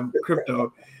 My bad,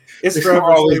 Crypto. It's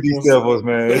always these Staples,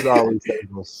 man. It's always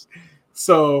Staples.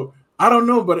 So I don't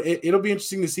know, but it'll be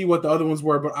interesting to see what the other ones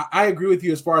were. But I agree with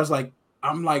you as far as like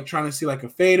I'm like trying to see like a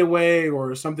fadeaway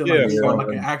or something like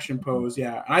an action pose.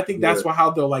 Yeah, and I think that's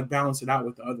how they'll like balance it out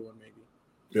with the other one, maybe.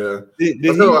 Yeah,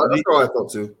 that's how I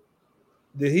felt too.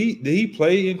 Did he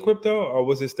play in Crypto, or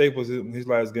was it Staples his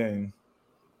last game?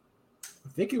 I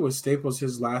think it was Staples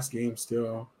his last game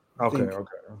still. Okay.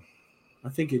 I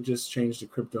think it just changed to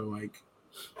Crypto like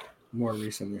more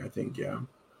recently. I think, yeah.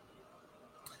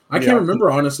 I can't remember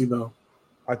honestly though.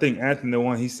 I think Anthony, the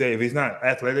one he said, if he's not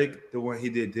athletic, the one he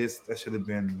did this, that should have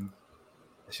been.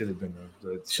 Should have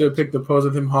picked the pose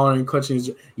of him hollering and clutching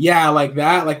his. Yeah, like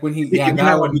that. Like when he. Yeah,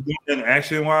 that one.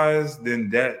 Action wise, then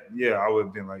that. Yeah, I would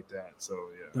have been like that. So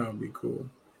yeah, that would be cool.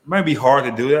 It might be hard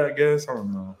to do that, I guess. I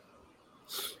don't know.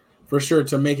 For sure,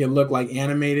 to make it look like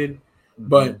animated,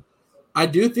 but I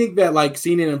do think that like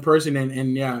seeing it in person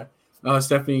and yeah,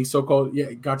 Stephanie so-called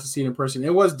got to see it in person.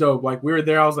 It was dope. Like we were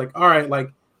there. I was like, all right,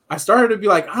 like. I started to be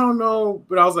like, I don't know,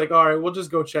 but I was like, all right, we'll just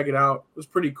go check it out. It was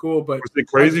pretty cool. But was it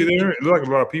crazy there? It looked like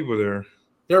a lot of people there.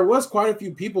 There was quite a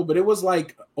few people, but it was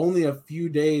like only a few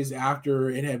days after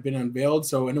it had been unveiled.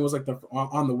 So, and it was like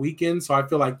on the weekend. So I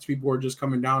feel like people were just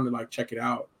coming down to like check it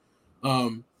out.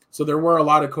 So there were a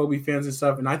lot of Kobe fans and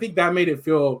stuff. And I think that made it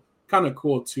feel kind of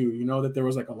cool too, that there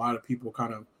was like a lot of people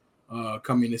kind of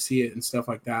coming to see it and stuff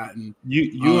like that. And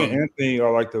you and Anthony are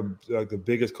like the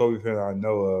biggest Kobe fan I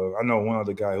know of. I know one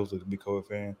other guy who's a big Kobe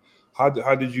fan. How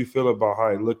did you feel about how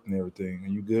it looked and everything? Are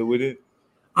you good with it?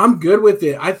 I'm good with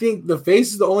it. I think the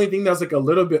face is the only thing that's like a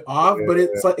little bit off, but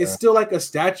it's still like a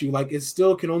statue. Like it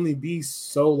still can only be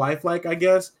so lifelike, I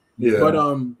guess. Yeah. But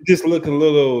it just look a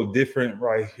little different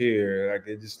right here. Like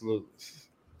it just looks.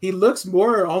 He looks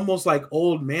more almost like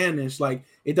old manish. Like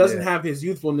it doesn't have his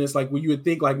youthfulness. Like what you would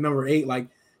think, like number 8, like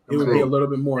it would be a little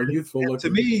bit more youthful looking. To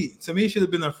me, it should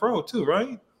have been a fro too,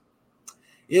 right?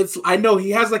 I know he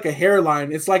has like a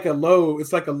hairline. It's like a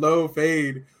low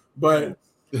fade, but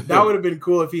that would have been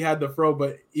cool if he had the fro.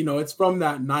 But it's from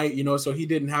that night, so he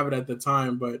didn't have it at the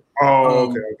time. But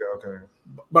okay.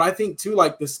 But I think too,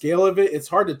 like the scale of it, it's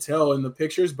hard to tell in the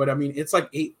pictures. But I mean, it's like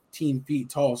 18 feet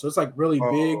tall, so it's like really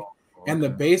big. And the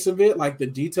base of it, like the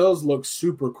details look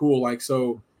super cool. Like,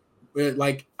 so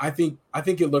like, I think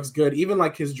it looks good. Even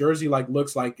like his jersey, like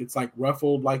looks like it's like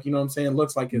ruffled, like, you know what I'm saying?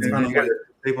 Looks like it's kind of like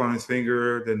tape on his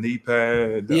finger, the knee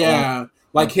pad.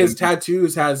 Like his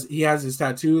tattoos he has his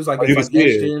tattoos, like it's like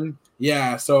etched in.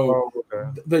 Yeah. So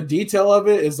the detail of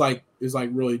it is like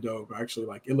really dope, actually.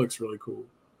 Like it looks really cool.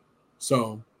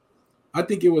 So I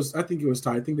think it was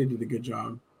tight. I think they did a good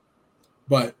job.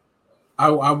 But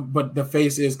but the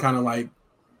face is kind of like,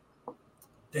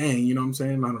 dang, you know what I'm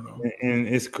saying? I don't know. And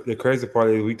it's the crazy part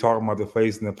is we talking about the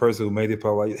face and the person who made it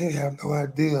probably like, they have no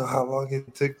idea how long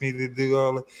it took me to do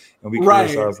all that. And we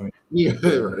criticizing it. Yeah,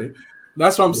 right.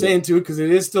 That's what I'm saying too, because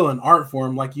it is still an art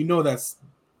form. Like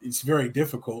it's very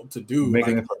difficult to do.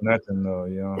 Making it for nothing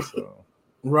though, so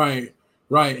right.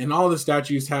 And all the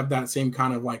statues have that same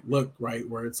kind of like look, right?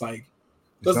 Where it's like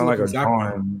it's not like a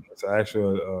drawing, it's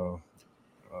actual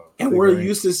and we're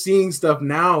used to seeing stuff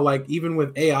now, like even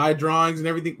with AI drawings and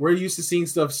everything, we're used to seeing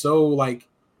stuff so like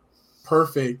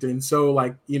perfect and so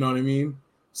like, you know what I mean?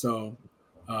 So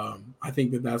I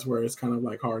think that's where it's kind of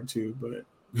like hard to, but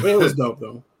it was dope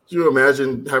though. you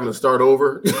imagine having to start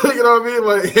over? You know what I mean?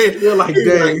 Like you're like,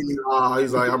 dang.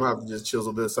 He's like, I'm gonna have to just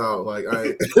chisel this out. Like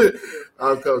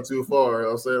I've come too far.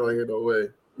 I'm saying like, no way.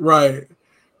 Right.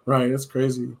 It's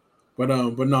crazy, but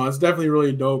no, it's definitely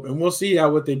really dope, and we'll see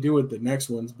what they do with the next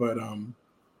ones. But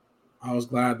I was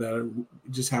glad that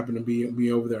it just happened to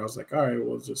be over there. I was like, all right,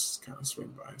 we'll just kind of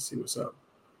swing by and see what's up.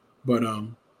 But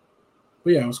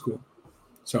yeah, it was cool.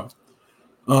 So,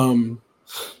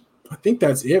 I think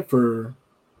that's it for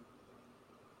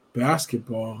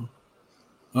basketball.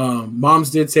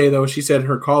 Moms did say though, she said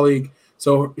her colleague,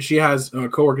 so she has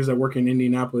coworkers that work in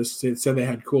Indianapolis, said they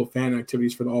had cool fan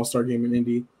activities for the All-Star game in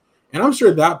Indy, and I'm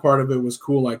sure that part of it was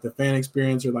cool, like the fan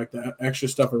experience or like the extra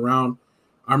stuff around.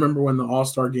 I remember when the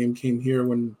All-Star game came here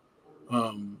when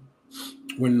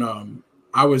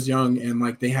I was young, and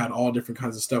like they had all different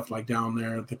kinds of stuff like down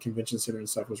there at the convention center and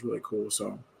stuff was really cool.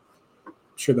 So I'm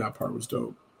sure that part was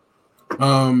dope.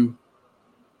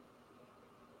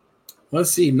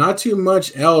 Let's see, not too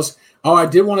much else. Oh, I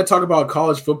did want to talk about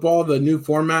college football. The new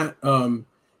format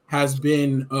has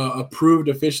been approved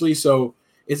officially. So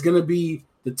it's going to be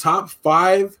the top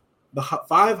five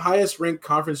highest ranked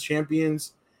conference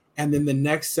champions, and then the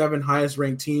next 7 highest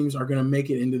ranked teams are going to make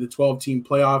it into the 12-team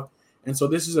playoff. And so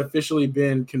this has officially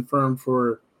been confirmed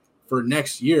for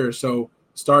next year. So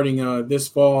starting this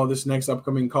fall, this next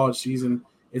upcoming college season,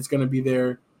 it's going to be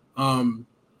there.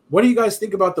 What do you guys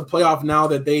think about the playoff now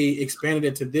that they expanded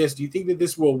it to this? Do you think that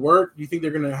this will work? Do you think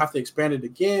they're going to have to expand it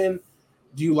again?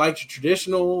 Do you like the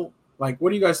traditional? Like,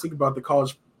 what do you guys think about the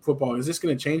college football? Is this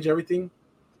going to change everything?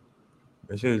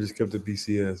 They should have just kept the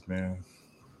BCS, man.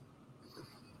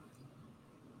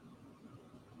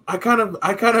 I kind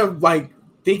of like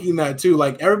thinking that too.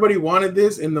 Like everybody wanted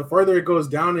this, and the further it goes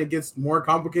down, it gets more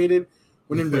complicated.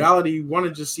 When in reality, you want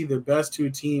to just see the best 2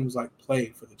 teams like play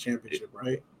for the championship,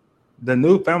 right? The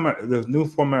new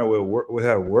format would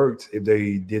have worked if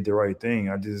they did the right thing.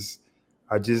 I just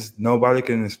nobody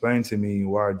can explain to me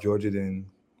why Georgia didn't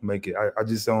make it. I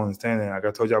just don't understand that. Like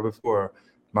I told y'all before,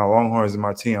 my Longhorns is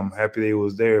my team. I'm happy they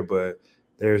was there, but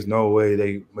there's no way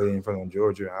they made it in front of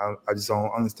Georgia. I just don't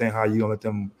understand how you gonna let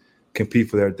them compete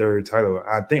for their 3rd title.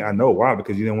 I think I know why,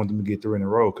 because you didn't want them to get 3 in a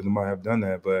row, because they might have done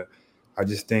that, but I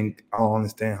just think I don't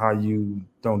understand how you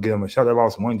don't give them a shot. They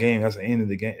lost 1 game. That's the end of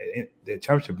the game, the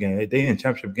championship game. They in the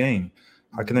championship game.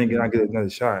 How can they not get another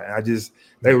shot? And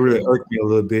they really irked me a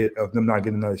little bit of them not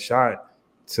getting another shot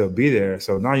to be there.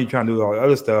 So now you're trying to do all the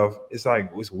other stuff. It's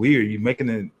like, it's weird. You're making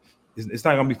it. It's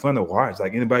not gonna be fun to watch.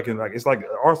 Like anybody can, like, it's like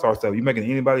all-star stuff. You're making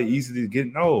anybody easy to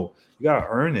get. No, you gotta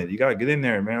earn it. You gotta get in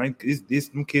there, man.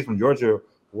 Them kids from Georgia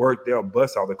worked their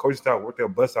butts off. The coaching staff worked their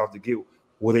butts off to get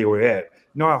where they were at.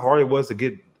 You know how hard it was to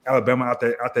get Alabama out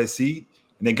that seat,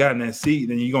 and they got in that seat,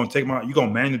 and then you're gonna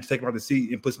manually take them out the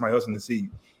seat and put somebody else in the seat.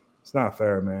 It's not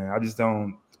fair, man. I just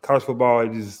don't. College football,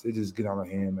 it just get out of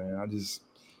hand, man.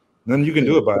 Nothing you can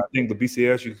do about it. I think the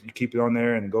BCS, you keep it on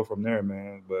there and go from there,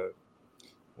 man. But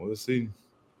we'll see.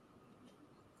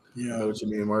 Yeah, I know what you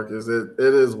mean, Marcus. It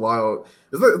is wild.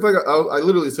 It's like I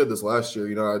literally said this last year.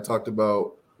 You know, I talked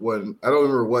about when I don't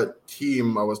remember what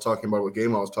team I was talking about, what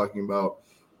game I was talking about.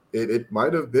 It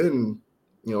might have been,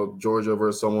 you know, Georgia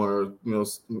versus someone, or you know,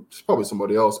 probably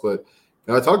somebody else. But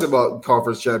I talked about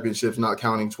conference championships not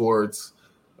counting towards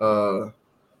like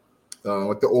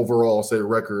the overall, say,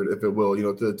 record, if it will. You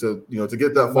know, to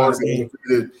get that far,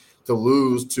 to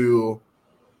lose to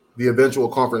the eventual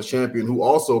conference champion, who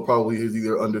also probably is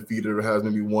either undefeated or has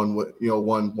maybe one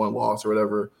loss or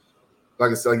whatever. Like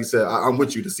you said, I'm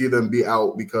with you. To see them be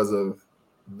out because of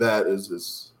that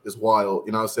is wild.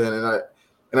 You know what I'm saying?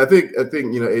 And I think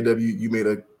you know, AW, you made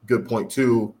a good point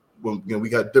too. When you know we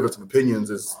got difference of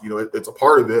opinions, is you know it's a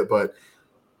part of it, but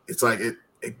it's like it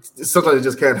sometimes it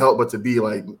just can't help but to be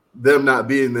like them not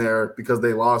being there because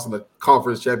they lost in the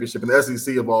conference championship in the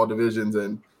SEC of all divisions,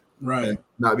 and right, and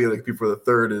not being able to compete for the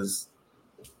 3rd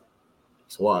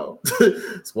it's wild.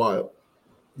 It's wild.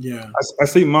 Yeah, I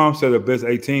see Mom said the best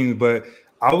 18s, but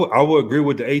I would agree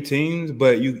with the 18s,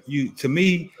 but you to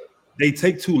me, they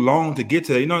take too long to get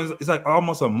to that. You know, it's like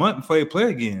almost a month before they play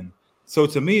again. So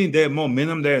to me, that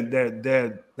momentum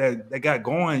that got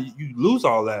going, you lose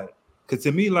all that. Because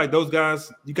to me, like those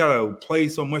guys, you gotta play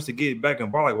so much to get back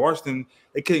involved. Like Washington,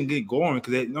 they couldn't get going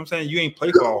because you know what I'm saying, you ain't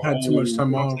played for all. Had too much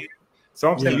time off.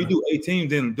 So I'm saying you do 18,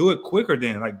 then do it quicker.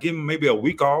 Then like give them maybe a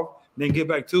week off, then get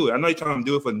back to it. I know you're trying to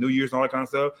do it for New Year's and all that kind of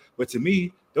stuff, but to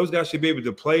me, those guys should be able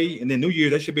to play, and then New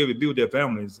Year's they should be able to be with their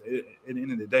families. At the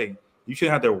end of the day, you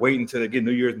shouldn't have to wait until they get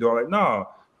New Year's and do all that. No,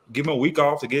 give them a week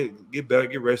off to get better,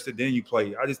 get rested, then you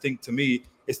play. I just think to me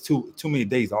it's too many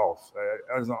days off.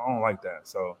 I don't like that.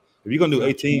 So if you're gonna do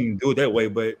 18, do it that way.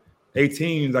 But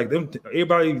 18, like them,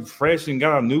 everybody fresh and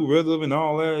got a new rhythm and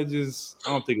all that. I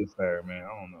don't think it's fair, man.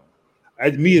 I don't know. I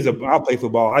play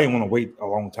football. I didn't want to wait a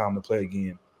long time to play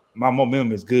again. My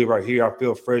momentum is good right here. I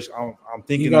feel fresh. I'm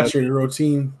thinking you got your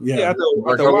routine. Yeah.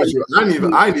 I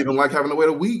didn't even like having to wait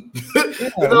a week. Yeah,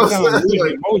 you know what I'm saying?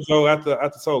 Like, mojo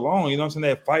after so long. You know what I'm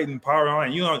saying? That fighting power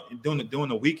on. You know, during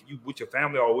the week, you with your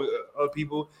family or with other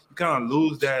people, you kind of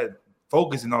lose that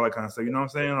focus and all that kind of stuff. You know what I'm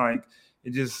saying? Like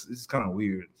it's kind of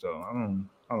weird. So I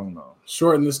don't know.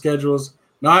 Shorten the schedules.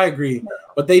 No, I agree,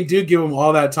 but they do give them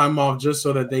all that time off just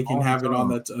so that they can have it on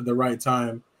the right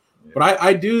time. Yeah. But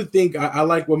I do think I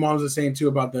like what Moms is saying too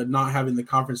about the not having the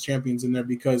conference champions in there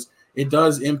because it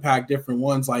does impact different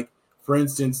ones. Like for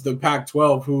instance, the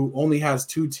Pac-12 who only has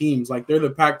 2 teams. Like they're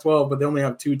the Pac-12, but they only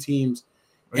have 2 teams,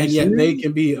 and yet they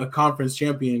can be a conference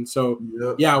champion. So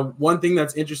yeah, one thing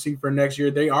that's interesting for next year,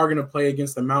 they are going to play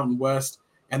against the Mountain West,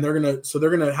 and they're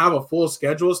gonna have a full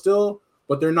schedule still.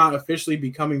 But they're not officially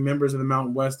becoming members of the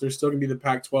Mountain West. They're still going to be the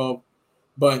Pac-12.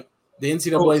 But the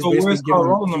NCAA is basically where's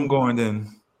Colorado going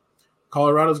then?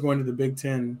 Colorado's going to the Big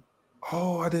Ten.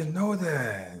 Oh, I didn't know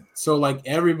that. So like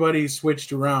everybody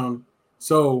switched around.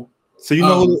 So So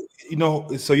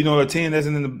the 10 that's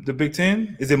in the Big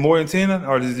Ten? Is it more than 10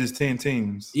 or is it just 10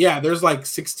 teams? Yeah, there's like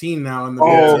 16 now in the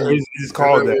Big Ten. It's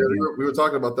called that. We were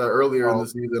talking about that earlier in the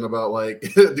season about like,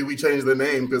 do we change the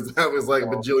name? Because that was like a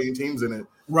bajillion teams in it.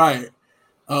 Right.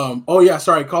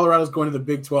 Colorado's going to the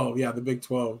Big 12. Yeah, the Big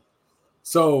 12.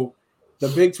 So the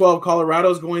Big 12,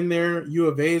 Colorado's going there. U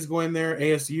of A is going there.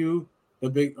 ASU,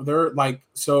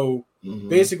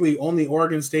 basically only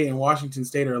Oregon State and Washington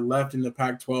State are left in the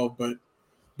Pac-12, but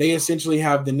they essentially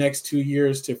have the next 2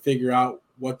 years to figure out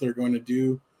what they're going to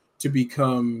do to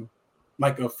become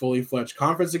like a fully fledged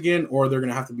conference again, or they're going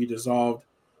to have to be dissolved.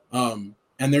 And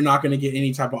they're not going to get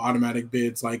any type of automatic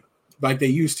bids like they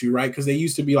used to, right? Because they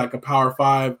used to be like a Power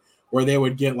 5 where they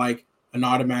would get like an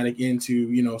automatic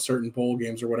into, certain bowl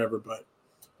games or whatever. But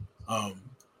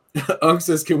Unk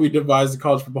says, can we devise the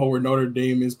college football where Notre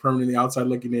Dame is permanently outside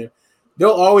looking in? They're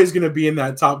always going to be in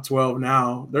that top 12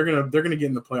 now. They're gonna get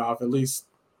in the playoff at least,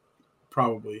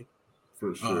 probably.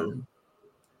 For sure.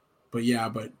 But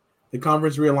the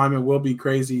conference realignment will be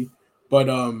crazy. But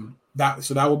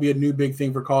that will be a new big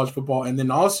thing for college football. And then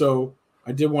also,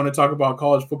 I did want to talk about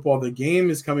college football. The game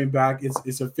is coming back.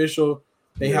 It's official.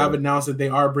 They have announced that they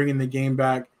are bringing the game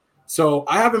back. So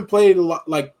I haven't played a lot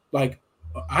like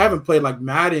I haven't played like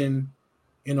Madden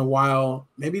in a while.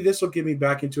 Maybe this will get me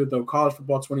back into it though. College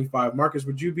football 25. Marcus,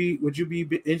 would you be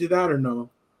into that or no?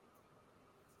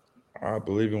 I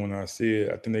believe it when I see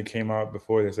it. I think they came out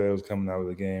before they said it was coming out with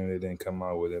the game. They didn't come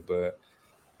out with it, but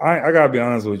I gotta be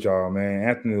honest with y'all, man.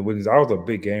 Anthony Williams, I was a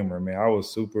big gamer, man. I was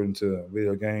super into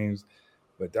video games.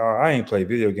 But dog, I ain't played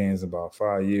video games in about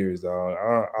 5 years, dog.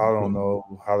 I don't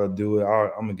know how to do it.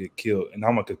 I'm gonna get killed, and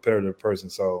I'm a competitive person,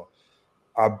 so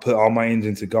I put all my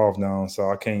engine to golf now. So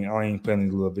I ain't playing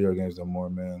these little video games no more,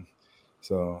 man.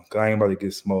 So I ain't about to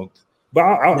get smoked. But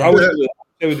I wish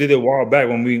we did it a while back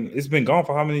when it's been gone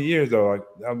for how many years though?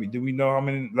 Like, do we know how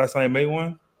many last time they made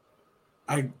one?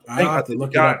 I have to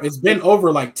look it up. It's been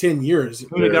over like 10 years.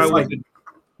 The guy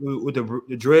with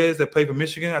the dreads that played for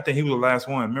Michigan, I think he was the last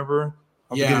one. Remember?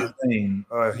 His name.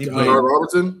 He played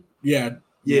Robertson. Yeah,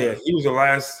 he was the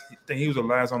last. I think he was the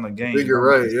last on the game. I think you're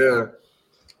right. Yeah,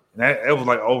 and that was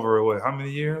like over how many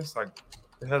years? Like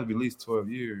it had to be at least 12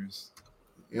 years.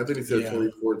 Yeah, I think he said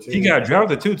 2014. He got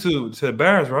drafted to the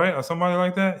Bears, right, or somebody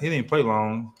like that. He didn't play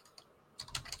long.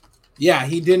 Yeah,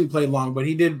 he didn't play long, but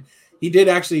he did. He did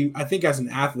actually, I think, as an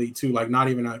athlete too, like not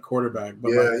even at quarterback.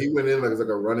 But he went in like as a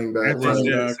running back.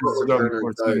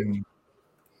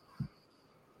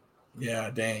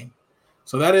 Yeah, dang.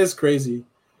 So that is crazy.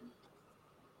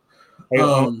 Hey,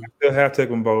 I still have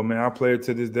Tekken Bowl, man. I play it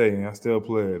to this day, and I still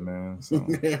play it, man. So.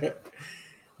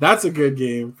 That's a good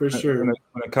game for sure. When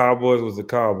the Cowboys was the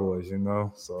Cowboys,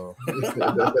 So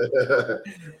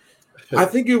I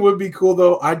think it would be cool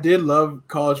though. I did love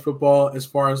college football as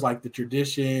far as like the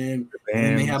tradition,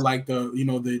 and they had like the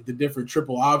the different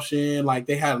triple option, like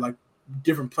they had like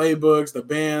different playbooks, the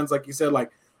bands, like you said, like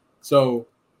so.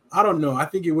 I don't know. I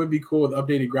think it would be cool with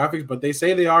updated graphics, but they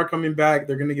say they are coming back.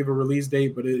 They're going to give a release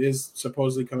date, but it is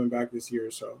supposedly coming back this year.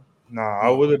 So, I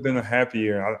would have been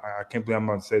happier. I can't believe I'm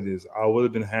about to say this. I would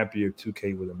have been happier if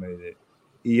 2K would have made it.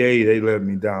 EA, they let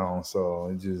me down.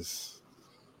 So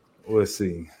we'll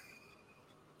see.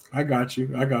 I got you.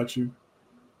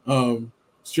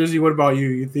 Strizzy, what about you?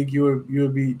 You think you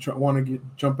would be want to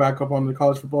jump back up on the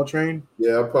college football train?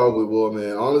 Yeah, I probably will,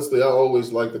 man. Honestly, I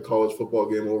always liked the college football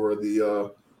game over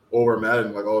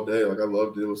Madden like all day. Like I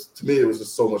loved it. To me, it was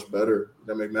just so much better.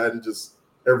 I mean, Madden just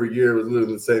every year was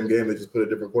literally the same game. They just put a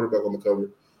different quarterback on the cover.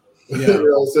 Yeah. You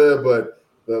know what I'm saying? But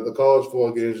the college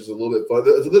football game is just a little bit fun.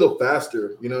 It's a little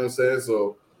faster. You know what I'm saying?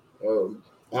 So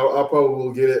I probably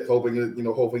will get it, hoping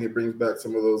it brings back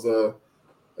some of those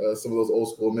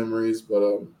old school memories. But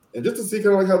and just to see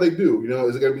kind of like how they do. You know,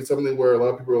 is it going to be something where a lot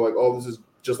of people are like, oh, this is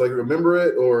just like remember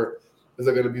it, or is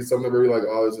it going to be something where you're like,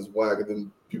 oh, this is whack, and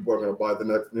then people are going to buy the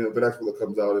next one that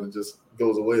comes out and it just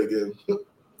goes away again?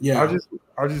 Yeah,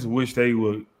 I just wish they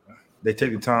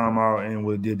take the time out and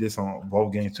would did this on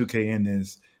both games, 2K and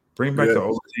this. Bring back the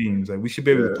old teams. Like we should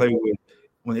be able to play with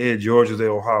when Ed George was at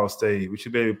Ohio State. We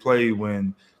should be able to play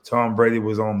when Tom Brady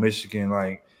was on Michigan.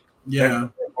 Like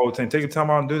old team. Take the time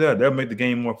out and do that. That'll make the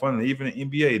game more fun. And even in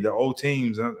NBA, the old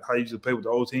teams, how you should play with the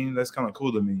old teams, that's kind of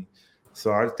cool to me.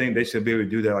 So I think they should be able to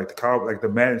do that. Like the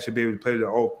Madden should be able to play the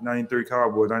old 93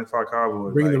 Cowboys, 95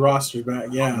 Cowboys. Bring the roster back.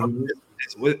 Yeah.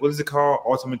 What is it called?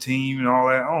 Ultimate Team and all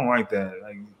that. I don't like that.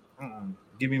 Like,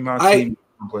 give me my team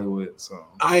to play with. So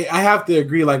I have to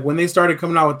agree. Like when they started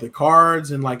coming out with the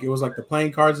cards and like it was like the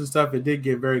playing cards and stuff, it did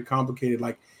get very complicated.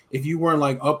 Like if you weren't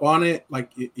like up on it, like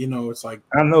it's like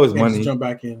I know it's money. Just jump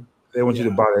back in. They want you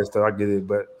to buy that stuff. I get it,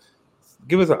 but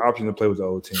give us an option to play with the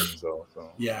old teams, though.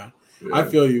 So. Yeah, I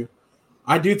feel you.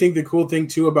 I do think the cool thing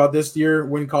too about this year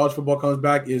when college football comes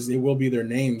back is it will be their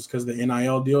names because the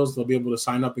NIL deals, they'll be able to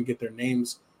sign up and get their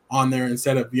names on there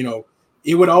instead of,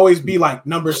 it would always be like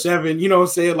number 7,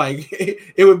 say like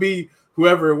it would be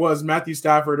whoever it was, Matthew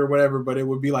Stafford or whatever, but it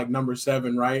would be like number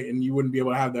 7, right? And you wouldn't be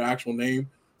able to have their actual name.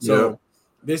 So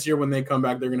this year when they come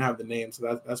back, they're going to have the name.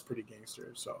 So that's pretty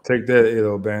gangster. So take that,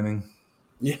 Edo Banning.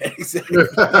 Yeah, exactly.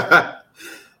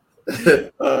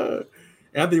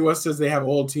 Anthony West says they have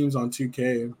old teams on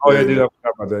 2K. Oh, yeah, dude, I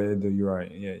forgot about that. You're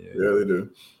right. Yeah, they do.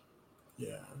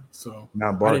 Yeah, so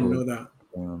now Barkley. I didn't know that.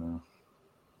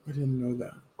 I didn't know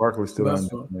that. Barkley's still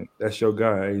on. That's your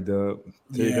guy, A-Dub.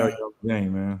 Take out your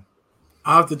game, man.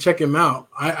 I'll have to check him out.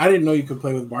 I didn't know you could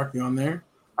play with Barkley on there.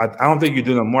 I don't think you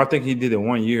do no more. I think he did it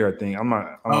 1 year, I think. I'm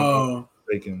not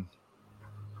mistaken.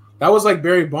 That was like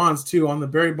Barry Bonds too. On the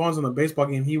Barry Bonds on the baseball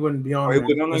game, he wouldn't be on there.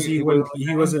 He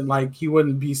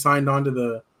wouldn't be signed on to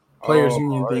the players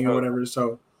union thing or whatever.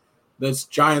 So the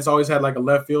Giants always had like a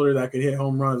left fielder that could hit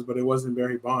home runs, but it wasn't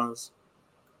Barry Bonds.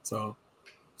 So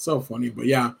funny. But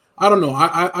yeah, I don't know.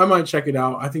 I might check it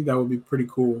out. I think that would be pretty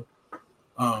cool.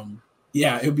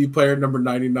 Yeah, it'd be player number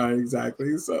 99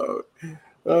 exactly. So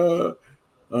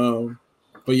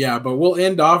but we'll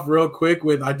end off real quick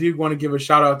with I do want to give a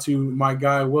shout out to my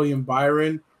guy William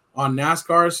Byron on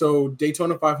NASCAR. So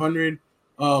Daytona 500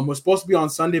 was supposed to be on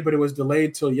Sunday, but it was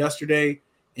delayed till yesterday,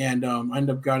 and I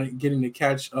ended up getting to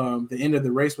catch the end of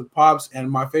the race with Pops, and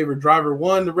my favorite driver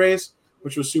won the race,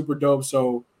 which was super dope.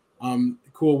 So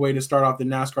cool way to start off the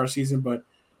NASCAR season. But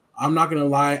I'm not gonna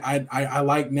lie, I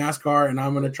like NASCAR, and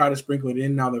I'm gonna try to sprinkle it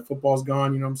in now that football's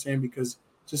gone. You know what I'm saying? Because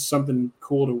just something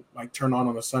cool to like turn on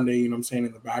a Sunday, you know what I'm saying,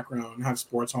 in the background and have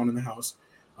sports on in the house.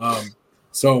 I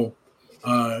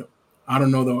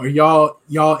don't know though. Are y'all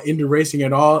into racing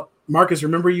at all? Marcus,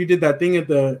 remember you did that thing at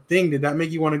the thing. Did that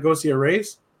make you want to go see a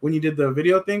race when you did the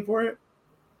video thing for it?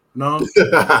 No?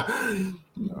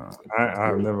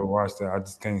 I've never watched that. I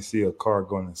just can't see a car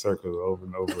going in circles over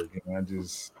and over again.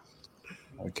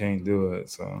 I can't do it.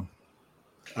 So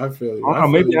I feel you.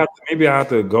 Maybe I have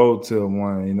to go to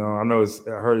one. I know I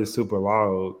heard it's super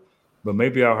loud, but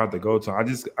maybe I'll have to go to. I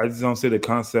just don't see the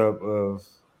concept of.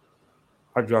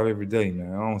 I drive every day,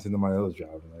 man. I don't see nobody else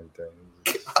driving every day.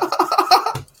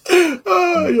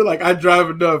 You're like, I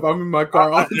drive enough. I'm in my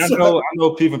car all the time. I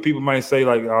know people might say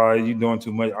like, "Oh, you doing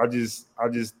too much." It's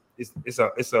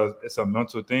a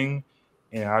mental thing,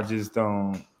 and I just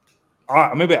don't.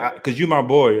 Maybe because you my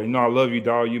boy, I love you,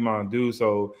 dog. You my dude,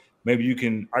 so.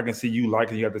 Maybe I can see you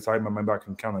liking you at the time. Maybe I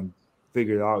can kind of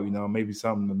figure it out, maybe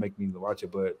something to make me watch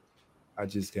it, but I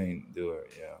just can't do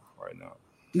it, right now.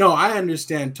 No, I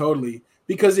understand totally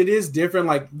because it is different.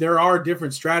 Like there are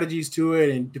different strategies to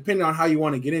it, and depending on how you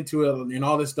want to get into it and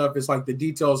all this stuff, it's like the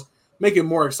details make it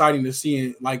more exciting to see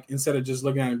it, like instead of just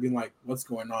looking at it and being like, what's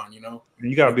going on,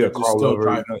 You gotta be a car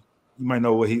lover. You might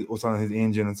know what's on his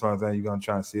engine and something like that. You're gonna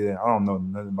try and see that. I don't know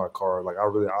nothing about car. Like I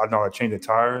know how to change a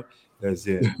tire. That's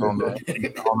it. I don't know how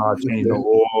to change the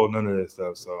oil, none of that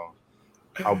stuff. So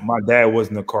my dad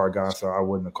wasn't a car guy, so I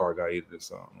wasn't a car guy either.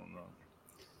 So I don't know.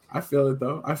 I feel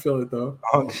it though.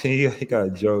 Oh, he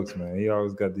got jokes, man. He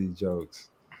always got these jokes.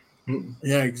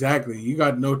 Yeah, exactly. You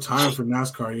got no time for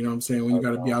NASCAR, you know what I'm saying, when you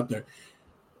got to be out there.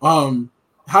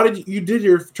 How did you did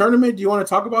your tournament? Do you want to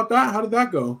talk about that? How did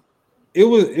that go? It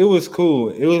was cool.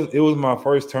 It was my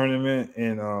first tournament,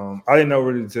 and I didn't know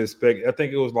what to expect. I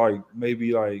think it was like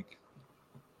maybe like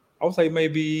I would say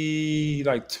maybe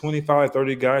like 25,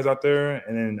 30 guys out there.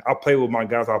 And then I'll play with my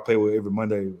guys I play with every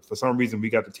Monday. For some reason, we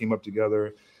got the team up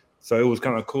together. So it was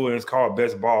kind of cool. And it's called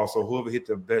best ball. So whoever hit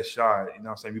the best shot, you know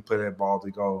what I'm saying, we play that ball to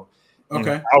go.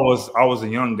 Okay. And I was a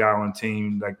young guy on the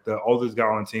team. Like the oldest guy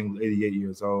on the team was 88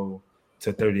 years old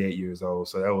to 38 years old.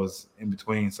 So that was in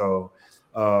between. So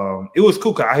it was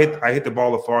cool. Cause I hit the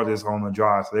ball the farthest on the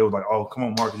drive. So they was like, oh, come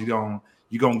on, Marcus, you're going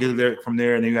to get it there from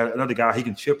there. And then you got another guy, he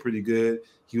can chip pretty good.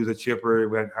 He was a chipper.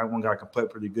 We had one guy can putt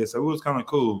pretty good. So it was kind of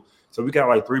cool. So we got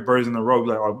like 3 birds in a row. We're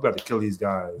like, oh, we got to kill these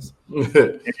guys.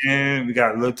 And we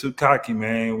got a little too cocky,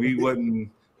 man. We wasn't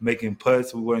making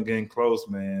putts. We wasn't getting close,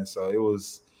 man. So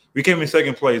we came in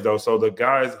second place, though. So the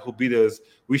guys who beat us,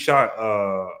 we shot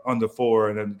under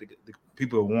 4. And then the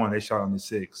people who won, they shot under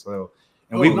 6. So,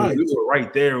 and we were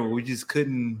right there. We just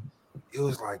couldn't. It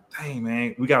was like, dang,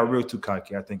 man, we got real too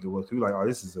cocky. I think it was. We were like, oh,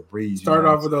 this is a breeze. Start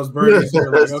off with those birdies. Like,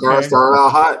 okay. Start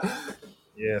out hot.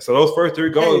 Yeah, so those first 3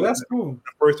 goals, hey, that's cool.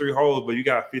 The first 3 holes, but you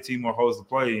got 15 more holes to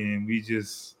play, and we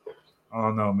just, I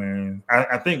don't know, man.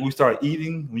 I think we start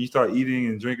eating. When you start eating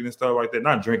and drinking and stuff like that,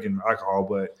 not drinking alcohol,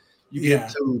 but you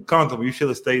get too comfortable. You should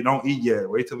have stayed. Don't eat yet.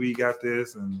 Wait till we got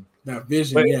this and that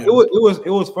vision. But yeah, it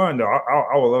was fun though.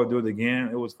 I would love to do it again.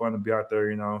 It was fun to be out there,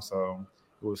 you know. So.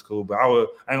 It was cool, but I ain't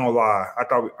gonna lie. I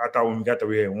thought when we got there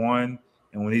we had won,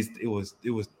 and when it was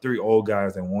 3 old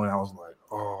guys that won, I was like,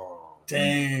 oh,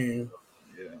 dang,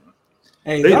 yeah.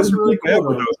 Hey, that's really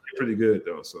cool. They're pretty good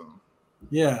though. So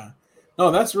yeah,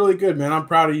 no, that's really good, man. I'm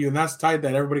proud of you, and that's tight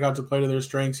that everybody got to play to their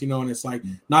strengths, you know. And it's like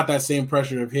not that same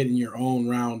pressure of hitting your own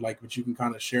round, like, but you can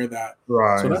kind of share that.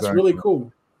 Right. So that's really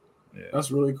cool. Yeah,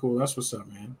 that's really cool. That's what's up,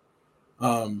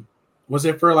 man. Was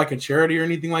it for like a charity or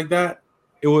anything like that?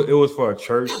 It was for a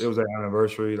church. It was an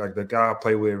anniversary. Like the guy I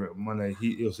played with Monday,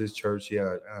 it was his church. He had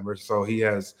an anniversary, so he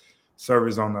has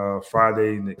service on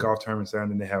Friday and the golf tournament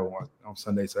Saturday, and they have one on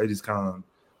Sunday. So they just kind of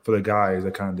for the guys,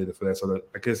 they kind of did it for that. So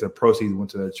I guess the proceeds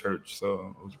went to that church.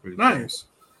 So it was pretty nice.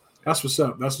 Cool. That's what's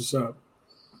up. That's what's up.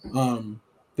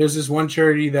 There's this one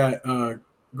charity that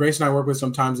Grace and I work with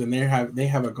sometimes, and they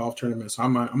have a golf tournament. So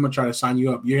I'm gonna try to sign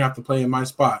you up. You have to play in my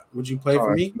spot. Would you play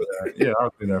for me? Yeah,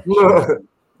 I'll do that for sure.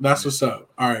 That's what's up.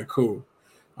 All right, cool.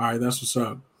 All right, that's what's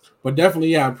up. But definitely,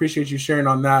 yeah, I appreciate you sharing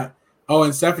on that. Oh,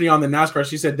 and Stephanie on the NASCAR,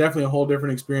 she said definitely a whole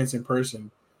different experience in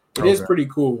person. It is pretty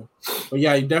cool. But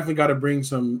yeah, you definitely got to bring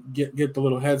get the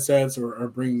little headsets or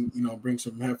bring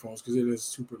some headphones because it is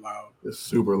super loud. It's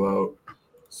super loud.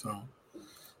 So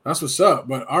that's what's up.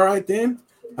 But all right then,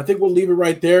 I think we'll leave it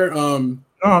right there.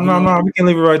 No, we can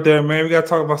leave it right there, man. We got to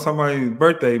talk about somebody's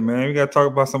birthday, man. We got to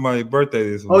talk about somebody's birthday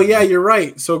this week. Oh, yeah, you're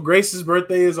right. So Grace's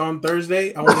birthday is on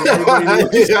Thursday. I want everybody to I knew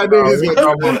he was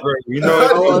going to do you know,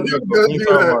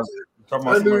 I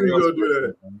knew he was going to do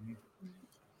that.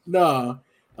 Nah.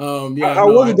 Yeah.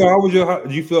 How was it, though?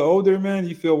 Do you feel older, man? Do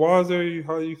you feel wiser?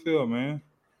 How do you feel, man?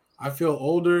 I feel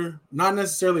older, not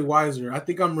necessarily wiser. I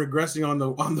think I'm regressing on the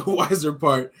wiser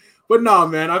part. But no,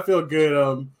 man, I feel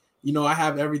good. You know, I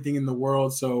have everything in the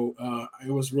world, so it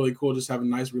was really cool just have a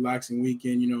nice, relaxing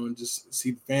weekend, you know, and just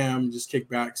see the fam, just kick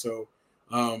back. So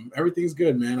everything's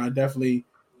good, man. I definitely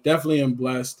am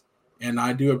blessed, and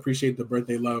I do appreciate the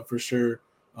birthday love for sure.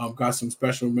 Got some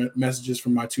special messages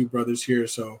from my 2 brothers here,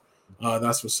 so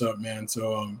that's what's up, man.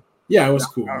 So yeah, it was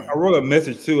cool. I wrote a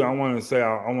message too. I want to say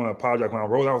I want to apologize. When I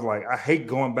wrote, I was like, I hate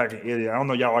going back and edit. I don't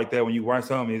know y'all like that when you write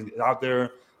something it's out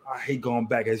there. I hate going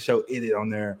back and show edit on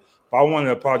there. But I wanted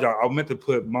to apologize. I meant to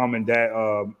put mom and dad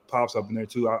pops up in there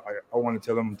too. I want to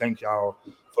tell them thank y'all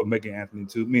for making Anthony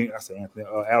too. I say Anthony,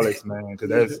 Alex, man, because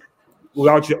that's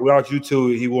without you two,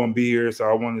 he won't be here. So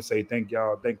I wanted to say thank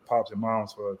y'all, thank pops and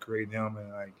moms for creating him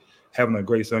and like having a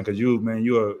great son. Because you, man,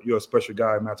 you're a special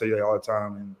guy. Man, I tell you that all the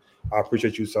time, and I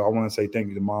appreciate you. So I want to say thank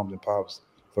you to moms and pops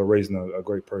for raising a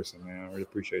great person, man. I really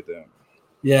appreciate that.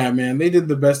 Yeah, man, they did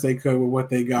the best they could with what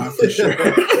they got for sure.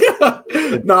 but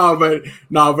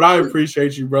I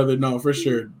appreciate you, brother. No, for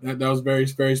sure. That was very,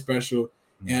 very special.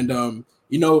 And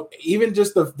you know, even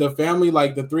just the family,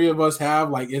 like the 3 of us have,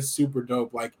 like it's super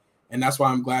dope. Like, and that's why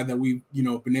I'm glad that we've, you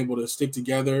know, been able to stick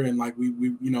together and like we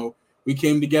you know, we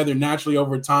came together naturally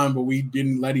over time, but we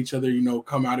didn't let each other, you know,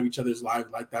 come out of each other's lives.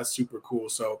 Like that's super cool.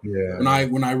 So yeah,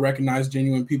 when I recognize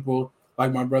genuine people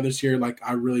like my brothers here, like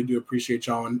I really do appreciate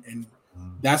y'all and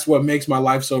that's what makes my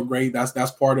life so great.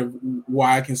 That's part of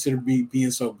why I consider being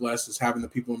so blessed is having the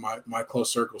people in my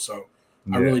close circle. So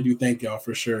yeah. I really do thank y'all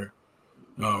for sure.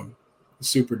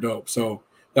 Super dope. So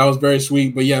that was very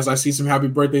sweet. But yes, I see some happy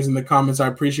birthdays in the comments. I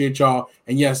appreciate y'all.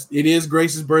 And yes, it is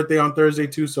Grace's birthday on Thursday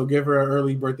too. So give her an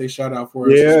early birthday shout out for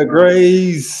us. Yeah,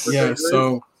 Grace. Yeah.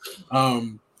 So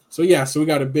So we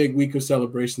got a big week of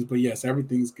celebrations, but yes,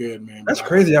 everything's good, man. That's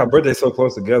crazy how birthdays so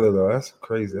close together, though. That's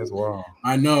crazy. That's wild.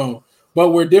 I know, but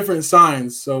we're different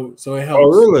signs, so it helps. Oh,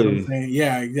 really? You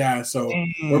know yeah. So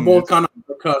we're both kind of on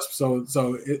the cusp, so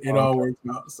it all works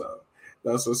out. So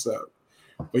that's what's up.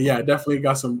 But yeah, definitely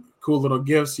got some cool little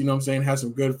gifts. You know what I'm saying? Has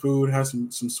some good food, has some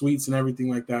sweets and everything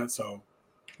like that. So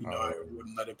I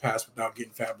wouldn't let it pass without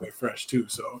getting Fat Boy fresh too.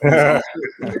 So it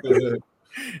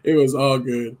was all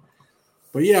good.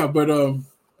 But yeah, but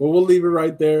we'll leave it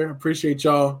right there. Appreciate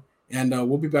y'all, and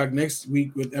we'll be back next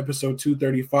week with episode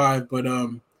 235. But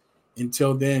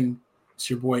until then, it's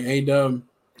your boy A-Dub.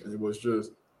 It was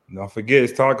just. Don't forget,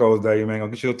 it's tacos day, man. Go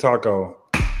get you a taco.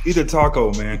 Eat a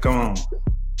taco, man. Come on.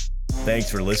 Thanks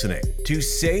for listening to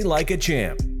Say Like a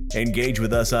Champ. Engage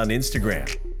with us on Instagram.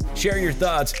 Share your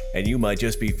thoughts, and you might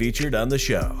just be featured on the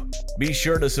show. Be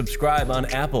sure to subscribe on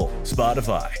Apple,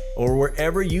 Spotify, or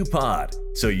wherever you pod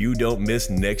so you don't miss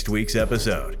next week's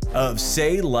episode of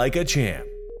Say Like a Champ.